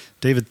there.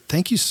 David,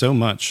 thank you so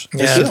much.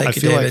 I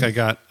feel like I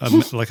got,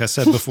 like I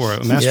said before,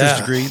 a master's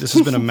degree. This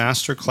has been a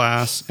master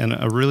class and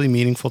a really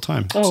meaningful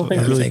time. Oh, so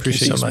I really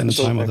appreciate you spending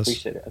time with us. I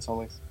appreciate it, as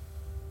always.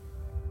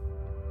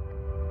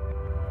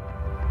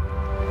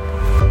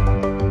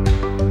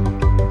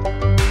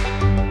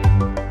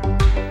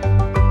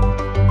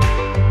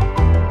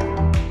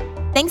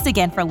 Thanks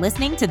again for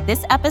listening to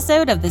this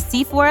episode of the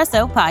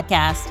C4SO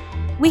podcast.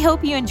 We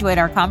hope you enjoyed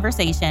our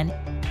conversation.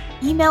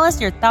 Email us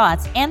your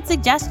thoughts and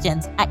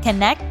suggestions at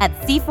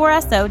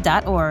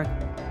connect@c4so.org.